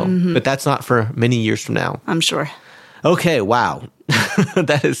 etc. So, but that's not for many years from now. I'm sure. Okay, wow.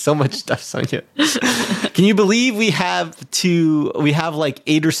 That is so much stuff, Sonia. Can you believe we have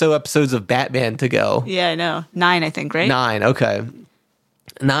 8 or so episodes of Batman to go? Yeah, I know. 9, I think, right? 9, okay.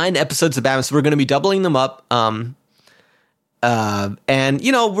 9 episodes of Batman, so we're going to be doubling them up. And,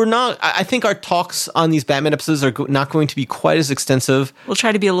 we're not, I think our talks on these Batman episodes are not going to be quite as extensive. We'll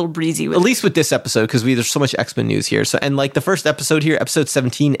try to be a little breezy with it. At least with this episode, because there's so much X-Men news here. So, and the first episode here, episode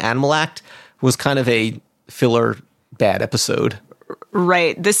 17, Animal Act, was kind of a filler bad episode.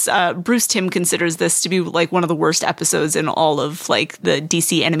 Right. This Bruce Timm considers this to be one of the worst episodes in all of the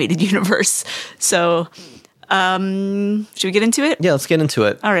DC animated universe. So, should we get into it? Yeah, let's get into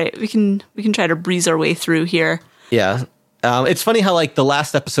it. All right, we can try to breeze our way through here. Yeah. It's funny how the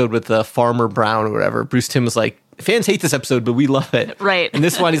last episode with the Farmer Brown or whatever, Bruce Timm was fans hate this episode, but we love it. Right. And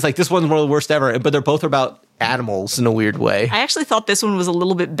this one, he's this one's one of the worst ever. But they're both about animals in a weird way. I actually thought this one was a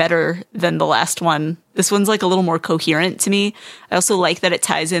little bit better than the last one. This one's like a little more coherent to me. I also like that it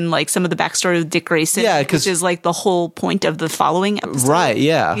ties in like some of the backstory of Dick Grayson, which is like the whole point of the following episode. Right,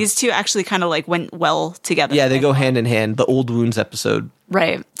 yeah. These two actually kind of like went well together. Yeah, they go hand in hand. The Old Wounds episode.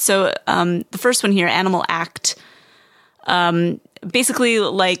 Right. So the first one here, Animal Act. Basically,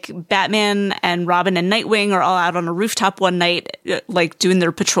 like Batman and Robin and Nightwing are all out on a rooftop one night, like doing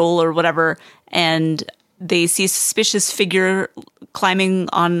their patrol or whatever, and they see a suspicious figure climbing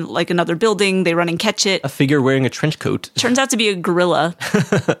on like another building. They run and catch it. A figure wearing a trench coat. Turns out to be a gorilla.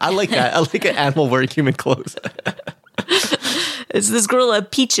 I like that. I like an animal wearing human clothes. It's this gorilla,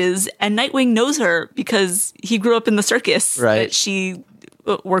 Peaches, and Nightwing knows her because he grew up in the circus that she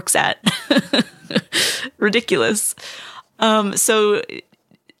works at. Ridiculous. So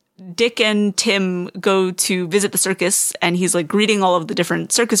Dick and Tim go to visit the circus, and he's like greeting all of the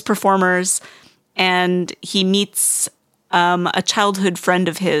different circus performers, and he meets a childhood friend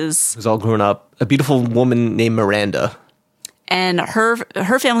of his who's all grown up, a beautiful woman named Miranda, and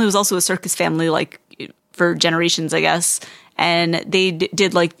her family was also a circus family, like for generations, I guess. And they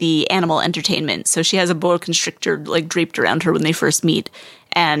did like the animal entertainment. So she has a boa constrictor like draped around her when they first meet.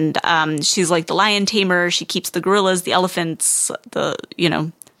 And she's like the lion tamer. She keeps the gorillas, the elephants, the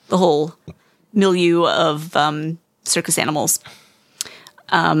whole milieu of circus animals.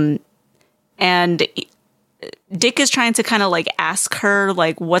 And Dick is trying to kind of like ask her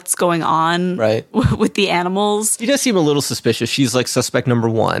like what's going on with the animals. She does seem a little suspicious. She's like suspect number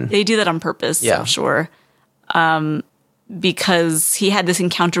one. They do that on purpose, I'm sure. Because he had this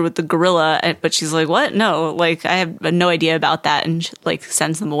encounter with the gorilla, but she's like, what? No, like, I have no idea about that, and like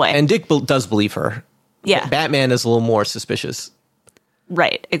sends them away. And Dick does believe her. Yeah. Batman is a little more suspicious.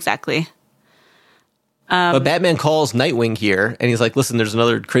 Right, exactly. But Batman calls Nightwing here, and he's like, listen, there's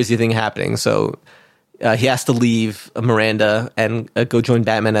another crazy thing happening. So he has to leave Miranda and go join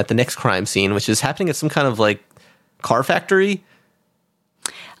Batman at the next crime scene, which is happening at some kind of car factory.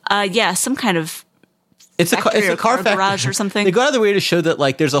 Yeah, some kind of it's a car factory. Garage or something. They go out of their way to show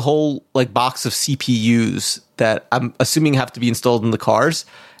that there's a whole box of CPUs that I'm assuming have to be installed in the cars.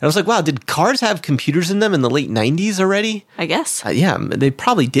 And I was like, wow, did cars have computers in them in the late 90s already? I guess. Yeah, they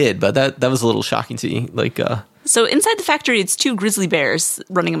probably did, but that was a little shocking to me. So inside the factory, it's two grizzly bears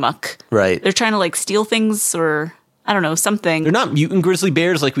running amok. Right. They're trying to steal things or I don't know, something. They're not mutant grizzly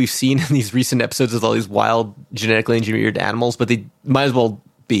bears like we've seen in these recent episodes with all these wild genetically engineered animals, but they might as well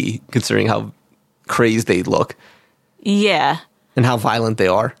be considering how crazed they look. Yeah. And how violent they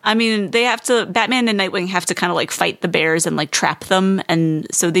are. I mean, Batman and Nightwing have to kind of fight the bears and trap them. And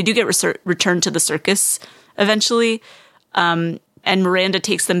so they do get returned to the circus eventually. And Miranda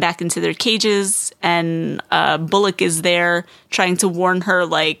takes them back into their cages, and Bullock is there trying to warn her,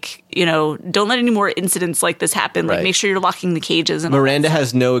 don't let any more incidents like this happen. Make sure you're locking the cages. And Miranda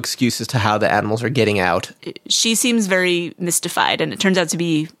has no excuse as to how the animals are getting out. She seems very mystified, and it turns out to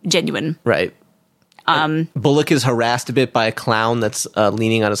be genuine. Right. Bullock is harassed a bit by a clown that's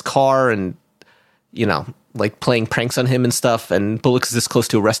leaning on his car and, playing pranks on him and stuff. And Bullock's this close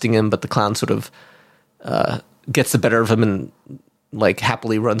to arresting him, but the clown sort of gets the better of him and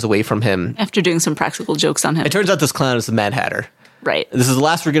happily runs away from him. After doing some practical jokes on him. It turns out this clown is the Mad Hatter. Right. This is the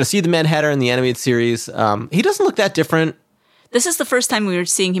last we're going to see the Mad Hatter in the animated series. He doesn't look that different. This is the first time we were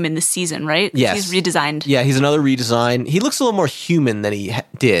seeing him in this season, right? Yes. He's redesigned. Yeah, he's another redesign. He looks a little more human than he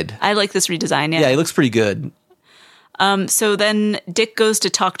did. I like this redesign, yeah. Yeah, he looks pretty good. So then Dick goes to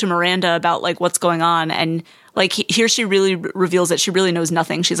talk to Miranda about what's going on, and here she really reveals that she really knows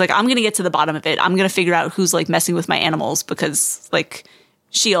nothing. She's like, I'm going to get to the bottom of it. I'm going to figure out who's messing with my animals, because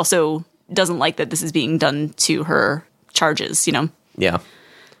she also doesn't like that this is being done to her charges, Yeah.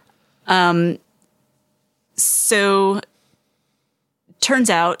 So turns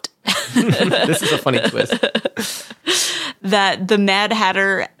out this is a funny twist. That the Mad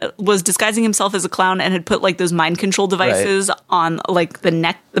Hatter was disguising himself as a clown and had put those mind control devices on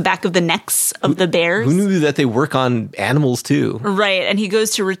the back of the necks of the bears. Who knew that they work on animals too? Right. And he goes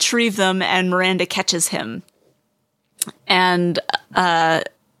to retrieve them, and Miranda catches him. And Batman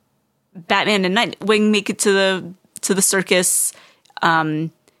and Nightwing make it to the circus. And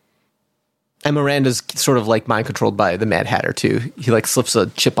Miranda's sort of mind controlled by the Mad Hatter too. He slips a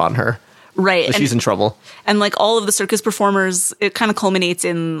chip on her. Right. So she's in trouble. And like all of the circus performers, it kind of culminates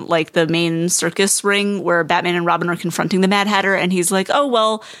in like the main circus ring where Batman and Robin are confronting the Mad Hatter. And he's like, oh,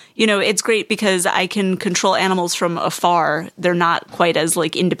 well, it's great because I can control animals from afar. They're not quite as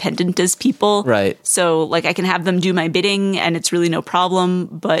like independent as people. Right. So like I can have them do my bidding and it's really no problem.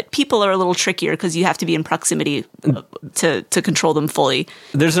 But people are a little trickier because you have to be in proximity to control them fully.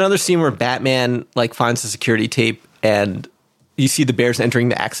 There's another scene where Batman like finds the security tape and you see the bears entering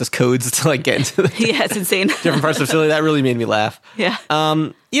the access codes to like get into the yeah, it's insane. different parts of the facility. That really made me laugh. Yeah.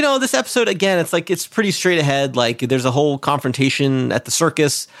 This episode, again, it's pretty straight ahead. Like there's a whole confrontation at the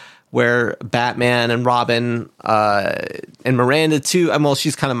circus where Batman and Robin and Miranda too. Well,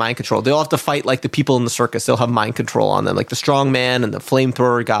 she's kind of mind controlled. They all have to fight like the people in the circus. They'll have mind control on them, like the strong man and the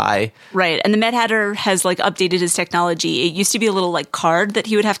flamethrower guy. Right. And the Mad Hatter has like updated his technology. It used to be a little like card that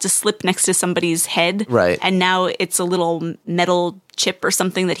he would have to slip next to somebody's head. Right. And now it's a little metal chip or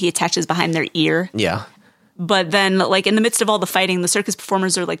something that he attaches behind their ear. Yeah. But then like in the midst of all the fighting, the circus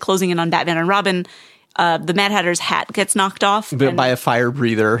performers are like closing in on Batman and Robin. The Mad Hatter's hat gets knocked off. By a fire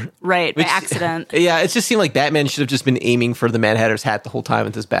breather. Right, by accident. Yeah, it just seemed like Batman should have just been aiming for the Mad Hatter's hat the whole time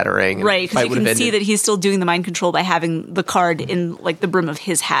with his batarang. Right, because you can see that he's still doing the mind control by having the card in like the brim of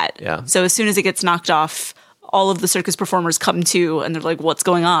his hat. Yeah. So as soon as it gets knocked off, all of the circus performers come to and they're like, what's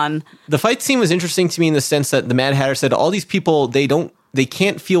going on? The fight scene was interesting to me in the sense that the Mad Hatter said all these people, they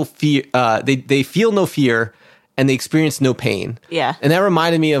can't feel fear, they feel no fear, and they experience no pain. Yeah. And that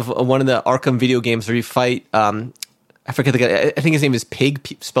reminded me of one of the Arkham video games where you fight, I forget the guy, I think his name is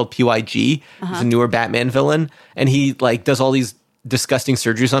Pig, spelled P-Y-G. He's a newer Batman villain. And he like does all these disgusting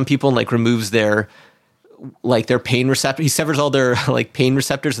surgeries on people and like removes their pain receptor. He severs all their like pain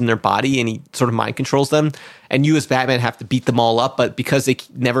receptors in their body and he sort of mind controls them. And you as Batman have to beat them all up, but because they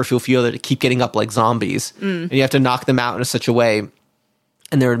never feel fear, they keep getting up like zombies. And you have to knock them out in such a way.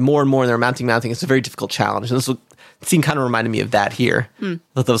 And they're more and more, and they're mounting. It's a very difficult challenge. And this scene kind of reminded me of that here. I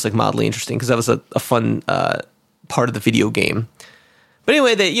thought that was like mildly interesting because that was a fun part of the video game. But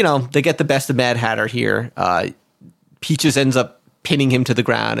anyway, they get the best of Mad Hatter here. Peaches ends up pinning him to the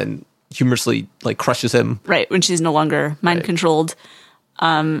ground and humorously like crushes him. Right, when she's no longer mind controlled.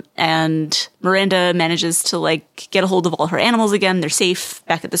 And Miranda manages to like get a hold of all her animals again. They're safe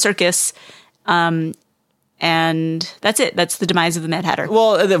back at the circus. And that's it. That's the demise of the Mad Hatter.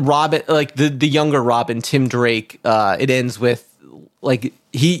 Well, the Robin, like the younger Robin, Tim Drake, it ends with like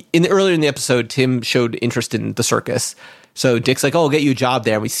earlier in the episode, Tim showed interest in the circus. So Dick's like, oh, I'll get you a job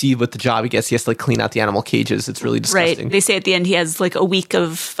there. And we see what the job he gets. He has to like clean out the animal cages. It's really disgusting. Right. They say at the end he has like a week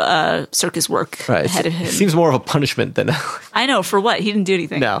of circus work ahead of him. It seems more of a punishment than... I know. For what? He didn't do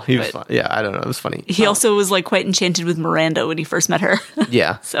anything. No, he was fun. Yeah, I don't know. It was funny. He also was like quite enchanted with Miranda when he first met her.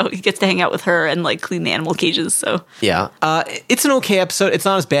 Yeah. So he gets to hang out with her and like clean the animal cages. So yeah. It's an okay episode. It's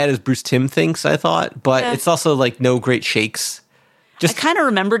not as bad as Bruce Timm thinks, I thought. But it's also like no great shakes. I kind of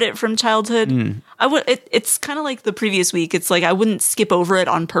remembered it from childhood. It's kind of like the previous week. It's like I wouldn't skip over it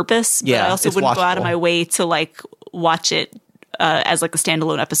on purpose, but I also wouldn't go out of my way to like watch it as like a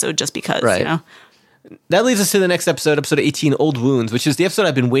standalone episode just because. Right. That leads us to the next episode 18, Old Wounds, which is the episode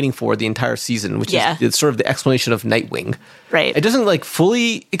I've been waiting for the entire season, which is it's sort of the explanation of Nightwing. Right. It doesn't like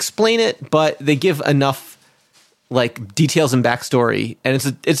fully explain it, but they give enough like details and backstory,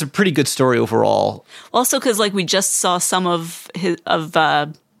 and it's a pretty good story overall. Also, because like we just saw some of Dick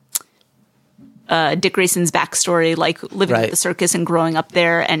Grayson's backstory, like living at the circus and growing up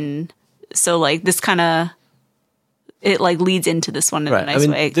there, and so like this kind of it like leads into this one in a nice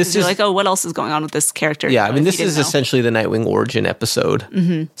way. This is like, oh, what else is going on with this character? Yeah, I mean, this is essentially the Nightwing origin episode.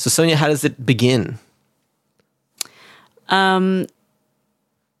 Mm-hmm. So, Sonia, how does it begin?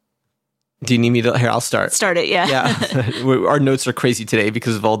 Do you need me to? Here, I'll start. Start it, yeah. Yeah. Our notes are crazy today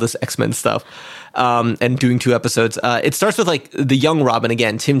because of all this X-Men stuff and doing 2 episodes. It starts with like the young Robin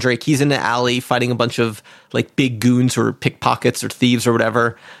again, Tim Drake. He's in the alley fighting a bunch of like big goons or pickpockets or thieves or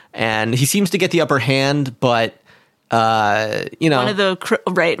whatever. And he seems to get the upper hand, but one of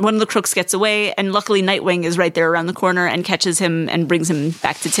the crooks gets away, and luckily Nightwing is right there around the corner and catches him and brings him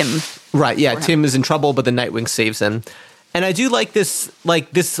back to Tim. Right, yeah. Tim is in trouble, but the Nightwing saves him. And I do like this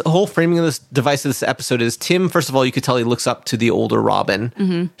whole framing of this device of this episode is Tim, first of all, you could tell he looks up to the older Robin.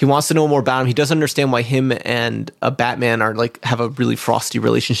 Mm-hmm. He wants to know more about him. He doesn't understand why him and a Batman are like have a really frosty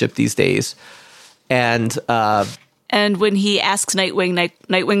relationship these days. And when he asks Nightwing,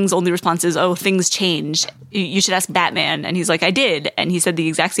 Nightwing's only response is, oh, things change. You should ask Batman. And he's like, I did. And he said the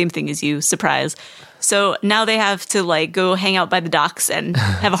exact same thing as you. Surprise. So now they have to like go hang out by the docks and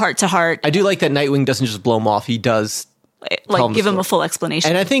have a heart to heart. I do like that Nightwing doesn't just blow him off. He does like give him a full explanation.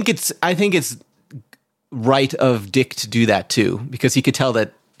 And I think it's right of Dick to do that too, because he could tell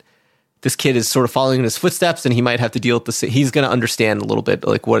that this kid is sort of following in his footsteps, and he might have to deal with this. He's going to understand a little bit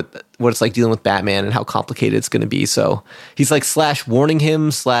like what it's like dealing with Batman and how complicated it's going to be. So he's like / warning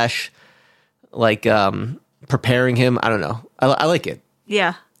him / like preparing him. I don't know. I like it.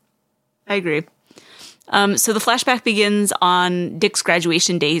 Yeah, I agree. So the flashback begins on Dick's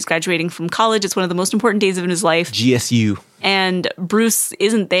graduation day. He's graduating from college. It's one of the most important days of his life. GSU. And Bruce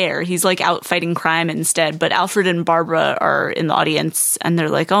isn't there. He's like out fighting crime instead. But Alfred and Barbara are in the audience, and they're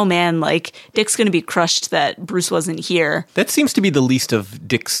like, oh man, like Dick's going to be crushed that Bruce wasn't here. That seems to be the least of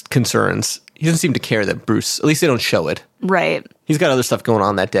Dick's concerns. He doesn't seem to care that Bruce, at least they don't show it. Right. He's got other stuff going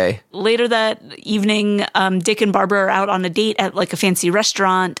on that day. Later that evening, Dick and Barbara are out on a date at like a fancy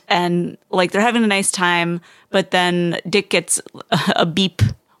restaurant, and like they're having a nice time. But then Dick gets a beep.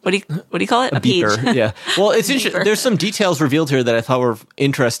 What do you call it? A beeper. Page. Yeah. Well, it's interesting. There's some details revealed here that I thought were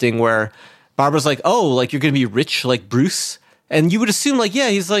interesting. Where Barbara's like, "Oh, like you're going to be rich like Bruce." And you would assume, like, yeah,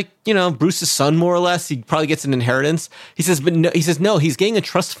 he's like, Bruce's son, more or less. He probably gets an inheritance. He says, but no, he's getting a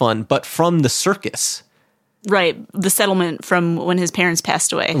trust fund, but from the circus. Right. The settlement from when his parents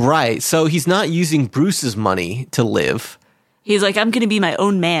passed away. Right. So he's not using Bruce's money to live. He's like, I'm going to be my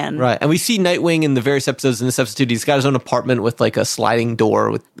own man. Right. And we see Nightwing in the various episodes in this episode. He's got his own apartment with like a sliding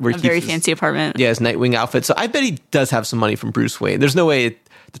door where he keeps very fancy apartment. Yeah, his Nightwing outfit. So I bet he does have some money from Bruce Wayne. There's no way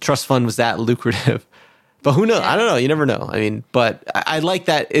the trust fund was that lucrative. But who knows? Yeah. I don't know. You never know. I mean, but I like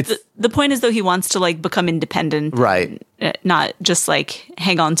that. It's the point is, though, he wants to like become independent, right? Not just like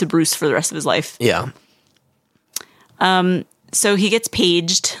hang on to Bruce for the rest of his life. Yeah. So he gets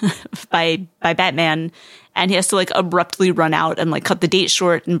paged by Batman, and he has to like abruptly run out and like cut the date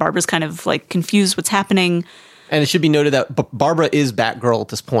short. And Barbara's kind of like confused what's happening. And it should be noted that Barbara is Batgirl at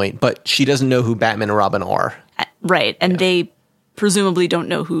this point, but she doesn't know who Batman and Robin are. Right, and they presumably don't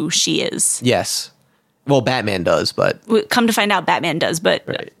know who she is. Yes. Well, Batman does, but... Come to find out, Batman does, but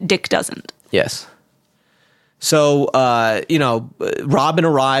right. Dick doesn't. Yes. So, Robin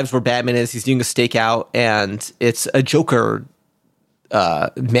arrives where Batman is. He's doing a stakeout, and it's a Joker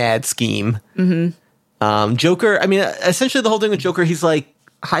mad scheme. Mm-hmm. Joker, I mean, essentially the whole thing with Joker, he's like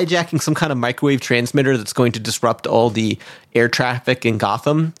hijacking some kind of microwave transmitter that's going to disrupt all the air traffic in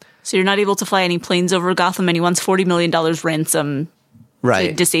Gotham. So you're not able to fly any planes over Gotham, and he wants $40 million ransom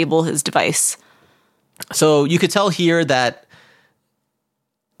to disable his device. So you could tell here that,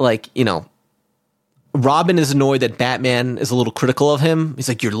 Robin is annoyed that Batman is a little critical of him. He's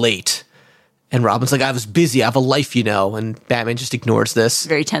like, you're late. And Robin's like, I was busy. I have a life, And Batman just ignores this.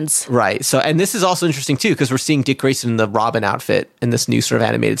 Very tense. Right. So, and this is also interesting, too, because we're seeing Dick Grayson in the Robin outfit in this new sort of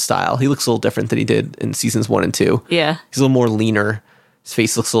animated style. He looks a little different than he did in seasons 1 and 2. Yeah. He's a little more leaner. His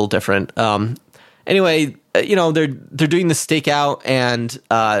face looks a little different. Anyway, they're doing the stakeout, and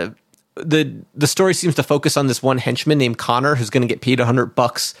the story seems to focus on this one henchman named Connor who's going to get paid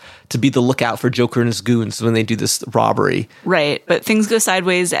 $100 to be the lookout for Joker and his goons when they do this robbery. Right, but things go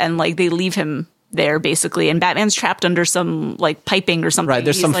sideways and they leave him there basically, and Batman's trapped under some piping or something. Right,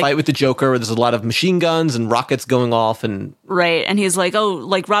 there's some fight with the Joker where there's a lot of machine guns and rockets going off, and right, and he's like, "Oh,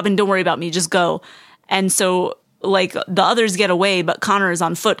 Robin, don't worry about me, just go." And so the others get away, but Connor is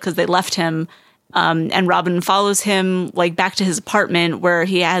on foot because they left him. And Robin follows him back to his apartment where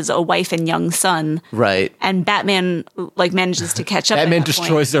he has a wife and young son. Right. And Batman manages to catch up. Batman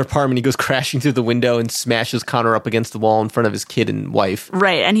destroys their apartment. He goes crashing through the window and smashes Connor up against the wall in front of his kid and wife.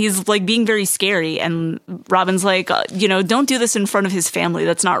 Right. And he's being very scary. And Robin's like, don't do this in front of his family.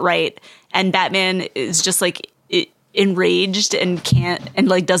 That's not right. And Batman is just enraged and can't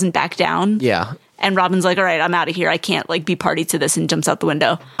and doesn't back down. Yeah. And Robin's like, all right, I'm out of here. I can't be party to this, and jumps out the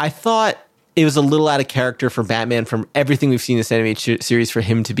window. I thought it was a little out of character for Batman from everything we've seen in this animated series for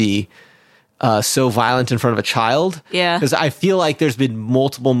him to be so violent in front of a child. Yeah. Because I feel like there's been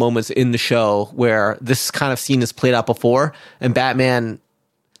multiple moments in the show where this kind of scene is played out before, and Batman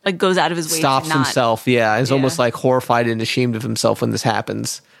goes out of his way stops to not. himself. Yeah. Is almost horrified and ashamed of himself when this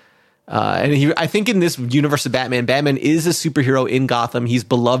happens. And I think in this universe of Batman is a superhero in Gotham. He's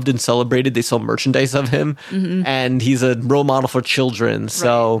beloved and celebrated. They sell merchandise of him, and he's a role model for children.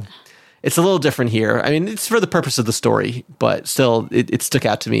 So... Right. It's a little different here. I mean, it's for the purpose of the story, but still, it stuck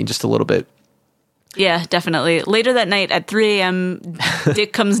out to me just a little bit. Yeah, definitely. Later that night at 3 a.m.,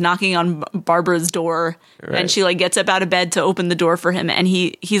 Dick comes knocking on Barbara's door, right. And she gets up out of bed to open the door for him, and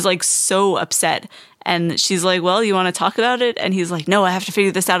he's so upset. And she's like, well, you want to talk about it? And he's like, no, I have to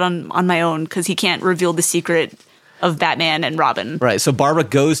figure this out on my own, because he can't reveal the secret of Batman and Robin. Right. So Barbara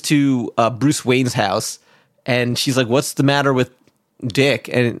goes to Bruce Wayne's house, and she's like, what's the matter with Dick?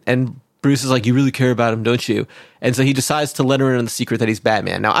 And Bruce is like, you really care about him, don't you? And so he decides to let her in on the secret that he's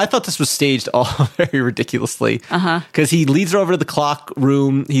Batman. Now, I thought this was staged all very ridiculously. Because he leads her over to the clock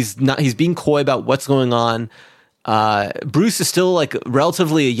room. He's being coy about what's going on. Bruce is still like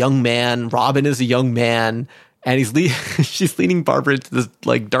relatively a young man. Robin is a young man. And she's leading Barbara into this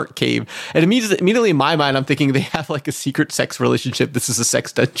like dark cave. And immediately in my mind, I'm thinking they have like a secret sex relationship. This is a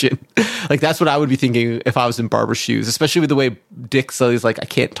sex dungeon. Like that's what I would be thinking if I was in Barbara's shoes, especially with the way Dick Sully's like, I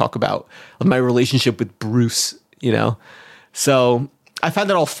can't talk about my relationship with Bruce, you know? So I find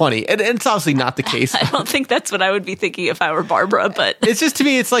that all funny. And it's obviously not the case. I don't think that's what I would be thinking if I were Barbara, but... It's just, to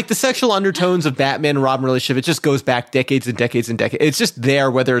me, it's like the sexual undertones of Batman and Robin relationship. It just goes back decades and decades and decades. It's just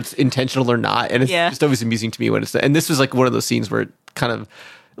there, whether it's intentional or not. And it's just always amusing to me when it's... And this was like one of those scenes where it kind of...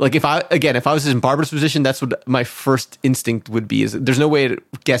 Like if I was in Barbara's position, that's what my first instinct would be, is there's no way to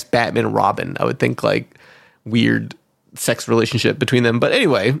guess Batman and Robin. I would think like weird sex relationship between them. But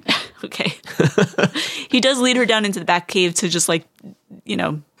anyway. Okay. He does lead her down into the back cave to just like, you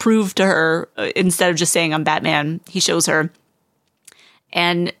know, prove to her, instead of just saying I'm Batman, he shows her.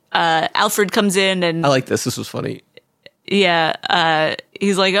 And Alfred comes in and... I like this. This was funny. Yeah.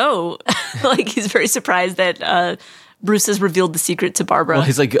 He's like, oh, like he's very surprised that Bruce has revealed the secret to Barbara. Well,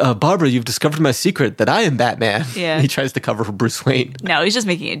 he's like, Barbara, you've discovered my secret that I am Batman. Yeah. He tries to cover for Bruce Wayne. No, he's just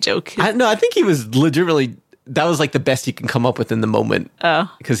making a joke. I think he was legitimately... That was like the best he can come up with in the moment.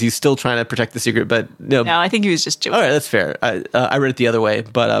 Oh. Because he's still trying to protect the secret, but... No, I think he was just joking. All right, that's fair. I read it the other way.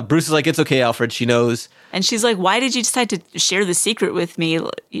 But Bruce is like, it's okay, Alfred. She knows. And she's like, why did you decide to share the secret with me?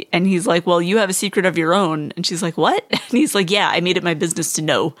 And he's like, well, you have a secret of your own. And she's like, what? And he's like, yeah, I made it my business to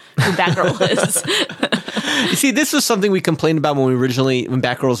know who Batgirl is. You see, this was something we complained about when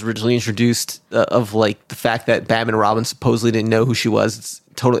Batgirl was originally introduced, of like the fact that Batman and Robin supposedly didn't know who she was. It's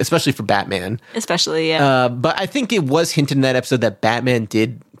totally, especially for Batman. Especially, yeah. But I think it was hinted in that episode that Batman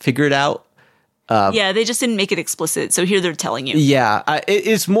did figure it out. Yeah, they just didn't make it explicit. So here they're telling you. Yeah,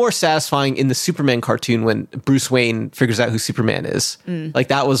 it's more satisfying in the Superman cartoon when Bruce Wayne figures out who Superman is. Like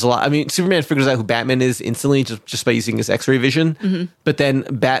that was a lot. I mean, Superman figures out who Batman is instantly just by using his X-ray vision. Mm-hmm. But then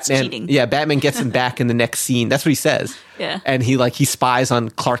Batman gets him back in the next scene. That's what he says. Yeah, and he spies on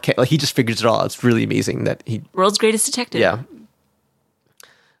Clark Kent. Like he just figures it all out. It's really amazing that he world's greatest detective. Yeah.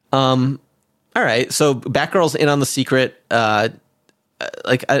 All right. So Batgirl's in on the secret.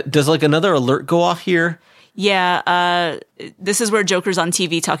 Does like another alert go off here? Yeah, this is where Joker's on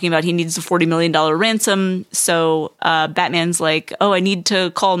TV talking about he needs a $40 million ransom. So Batman's like, oh, I need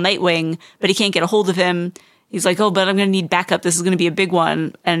to call Nightwing, but he can't get a hold of him. He's like, oh, but I'm going to need backup. This is going to be a big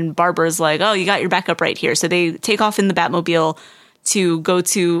one. And Barbara's like, oh, you got your backup right here. So they take off in the Batmobile to go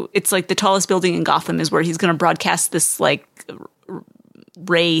to, it's like the tallest building in Gotham is where he's going to broadcast this like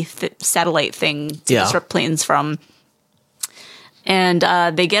satellite thing to disrupt planes from. And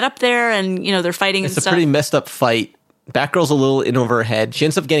they get up there and, you know, they're fighting and stuff. It's a pretty messed up fight. Batgirl's a little in over her head. She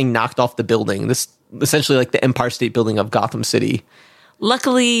ends up getting knocked off the building. This essentially like the Empire State Building of Gotham City.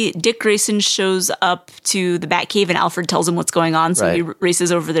 Luckily, Dick Grayson shows up to the Batcave and Alfred tells him what's going on. So he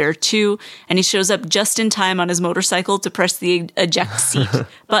races over there too. And he shows up just in time on his motorcycle to press the eject seat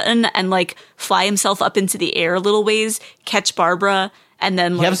button and like fly himself up into the air a little ways, catch Barbara. And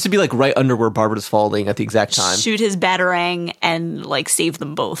then he happens to be like right under where Barbara's falling at the exact time. Shoot his batarang and like save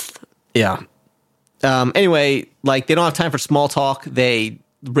them both. Yeah. Anyway, like they don't have time for small talk. They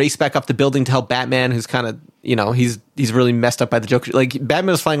race back up the building to help Batman, who's kind of, you know, he's really messed up by the Joker. Like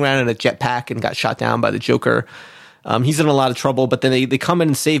Batman was flying around in a jetpack and got shot down by the Joker. He's in a lot of trouble, but then they come in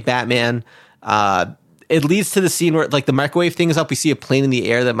and save Batman. It leads to the scene where like the microwave thing is up. We see a plane in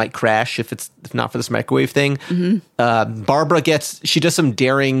the air that might crash if not for this microwave thing. Mm-hmm. Barbara does some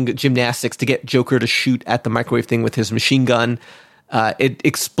daring gymnastics to get Joker to shoot at the microwave thing with his machine gun. It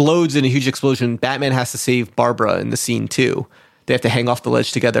explodes in a huge explosion. Batman has to save Barbara in the scene too. They have to hang off the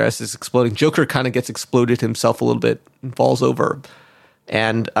ledge together as it's exploding. Joker kind of gets exploded himself a little bit and falls over.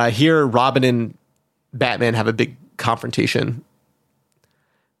 And here Robin and Batman have a big confrontation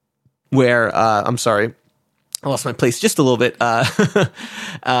where, I'm sorry, I lost my place just a little bit,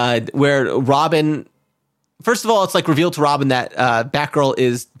 where Robin, first of all, it's like revealed to Robin that Batgirl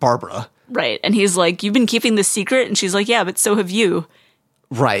is Barbara. Right. And he's like, you've been keeping this secret? And she's like, yeah, but so have you.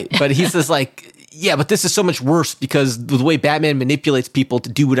 Right. But he says like, yeah, but this is so much worse because the way Batman manipulates people to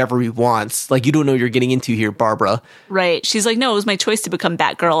do whatever he wants. Like, you don't know what you're getting into here, Barbara. Right. She's like, no, it was my choice to become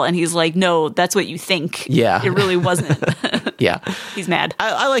Batgirl. And he's like, no, that's what you think. Yeah. It really wasn't. Yeah. He's mad.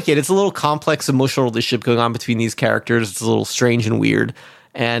 I like it. It's a little complex emotional relationship going on between these characters. It's a little strange and weird.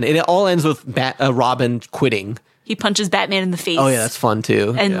 And it all ends with Robin quitting. He punches Batman in the face. Oh, yeah, that's fun,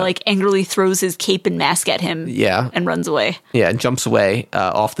 too. And, like, angrily throws his cape and mask at him. Yeah. And runs away. Yeah, and jumps away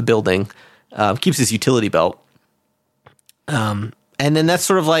off the building. Keeps his utility belt. And then that's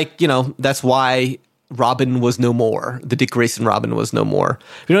sort of like, that's why Robin was no more. The Dick Grayson Robin was no more.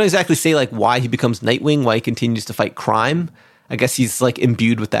 We don't exactly say, like, why he becomes Nightwing, why he continues to fight crime. I guess he's, like,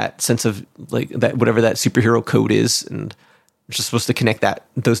 imbued with that sense of, like, that whatever that superhero code is, and we're just supposed to connect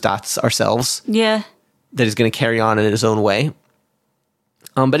those dots ourselves. Yeah. That he's going to carry on in his own way.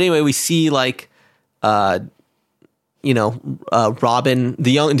 But anyway, we see, like, Robin,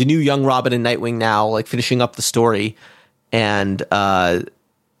 the new young Robin and Nightwing now, like, finishing up the story, and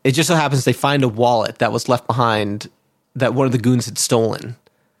it just so happens they find a wallet that was left behind that one of the goons had stolen.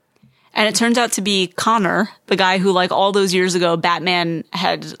 And it turns out to be Connor, the guy who, like, all those years ago, Batman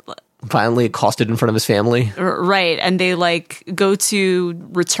had violently accosted in front of his family. Right. And they, like, go to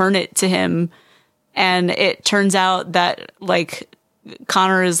return it to him. And it turns out that, like,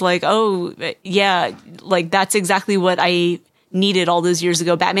 Connor is like, oh, yeah, like, that's exactly what I needed all those years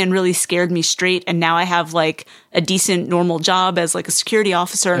ago. Batman really scared me straight, and now I have, like, a decent, normal job as, like, a security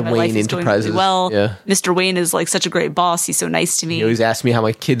officer, and my life is going really well. Yeah. Mr. Wayne is, like, such a great boss. He's so nice to me. He always asks me how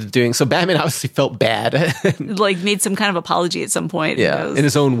my kid's doing. So Batman obviously felt bad. Like, made some kind of apology at some point. Yeah, in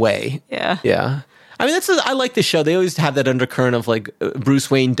his own way. Yeah. Yeah. I mean, I like the show. They always have that undercurrent of, like,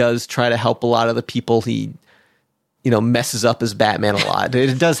 Bruce Wayne does try to help a lot of the people he messes up as Batman a lot.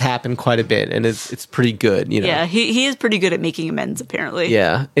 It does happen quite a bit, and it's pretty good, Yeah, he is pretty good at making amends, apparently.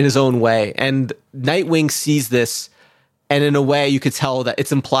 Yeah, in his own way. And Nightwing sees this, and in a way, you could tell that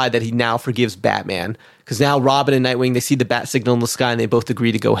it's implied that he now forgives Batman. Because now Robin and Nightwing, they see the bat signal in the sky, and they both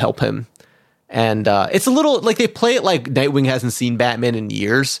agree to go help him. And it's a little, like, they play it like Nightwing hasn't seen Batman in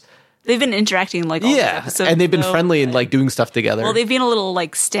years. They've been interacting, like, all the episodes. And they've been friendly and, like, doing stuff together. Well, they've been a little,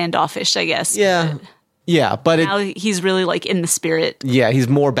 like, standoffish, I guess. Yeah. Yeah, but now he's really, like, in the spirit. Yeah, he's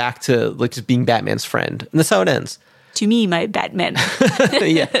more back to, like, just being Batman's friend. And that's how it ends. To me, my Batman.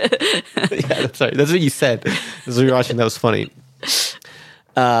 Yeah, that's right. That's what you said. As we were watching, that was funny.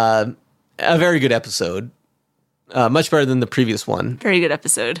 A very good episode. Much better than the previous one. Very good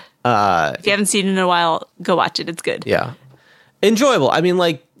episode. If you haven't seen it in a while, go watch it. It's good. Yeah. Enjoyable. I mean,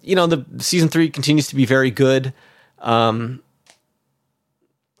 like, the season 3 continues to be very good.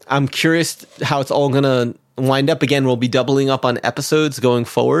 I'm curious how it's all going to wind up. Again, we'll be doubling up on episodes going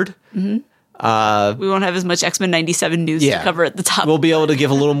forward. Mm-hmm. We won't have as much X-Men 97 news to cover at the top. We'll be able to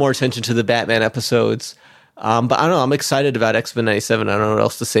give a little more attention to the Batman episodes. But I don't know. I'm excited about X-Men 97. I don't know what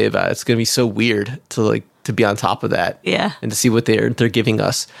else to say about it. It's going to be so weird to be on top of that. Yeah. And to see what they're giving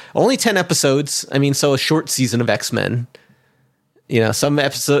us. Only 10 episodes. I mean, so a short season of X-Men.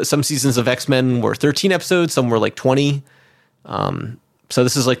 Some seasons of X-Men were 13 episodes. Some were like 20. So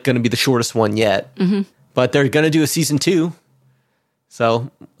this is, like, going to be the shortest one yet. Mm-hmm. But they're going to do a season 2.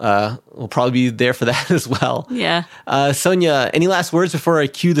 So we'll probably be there for that as well. Yeah. Sonia, any last words before I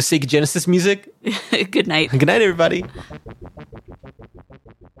cue the Sega Genesis music? Good night. Good night, everybody.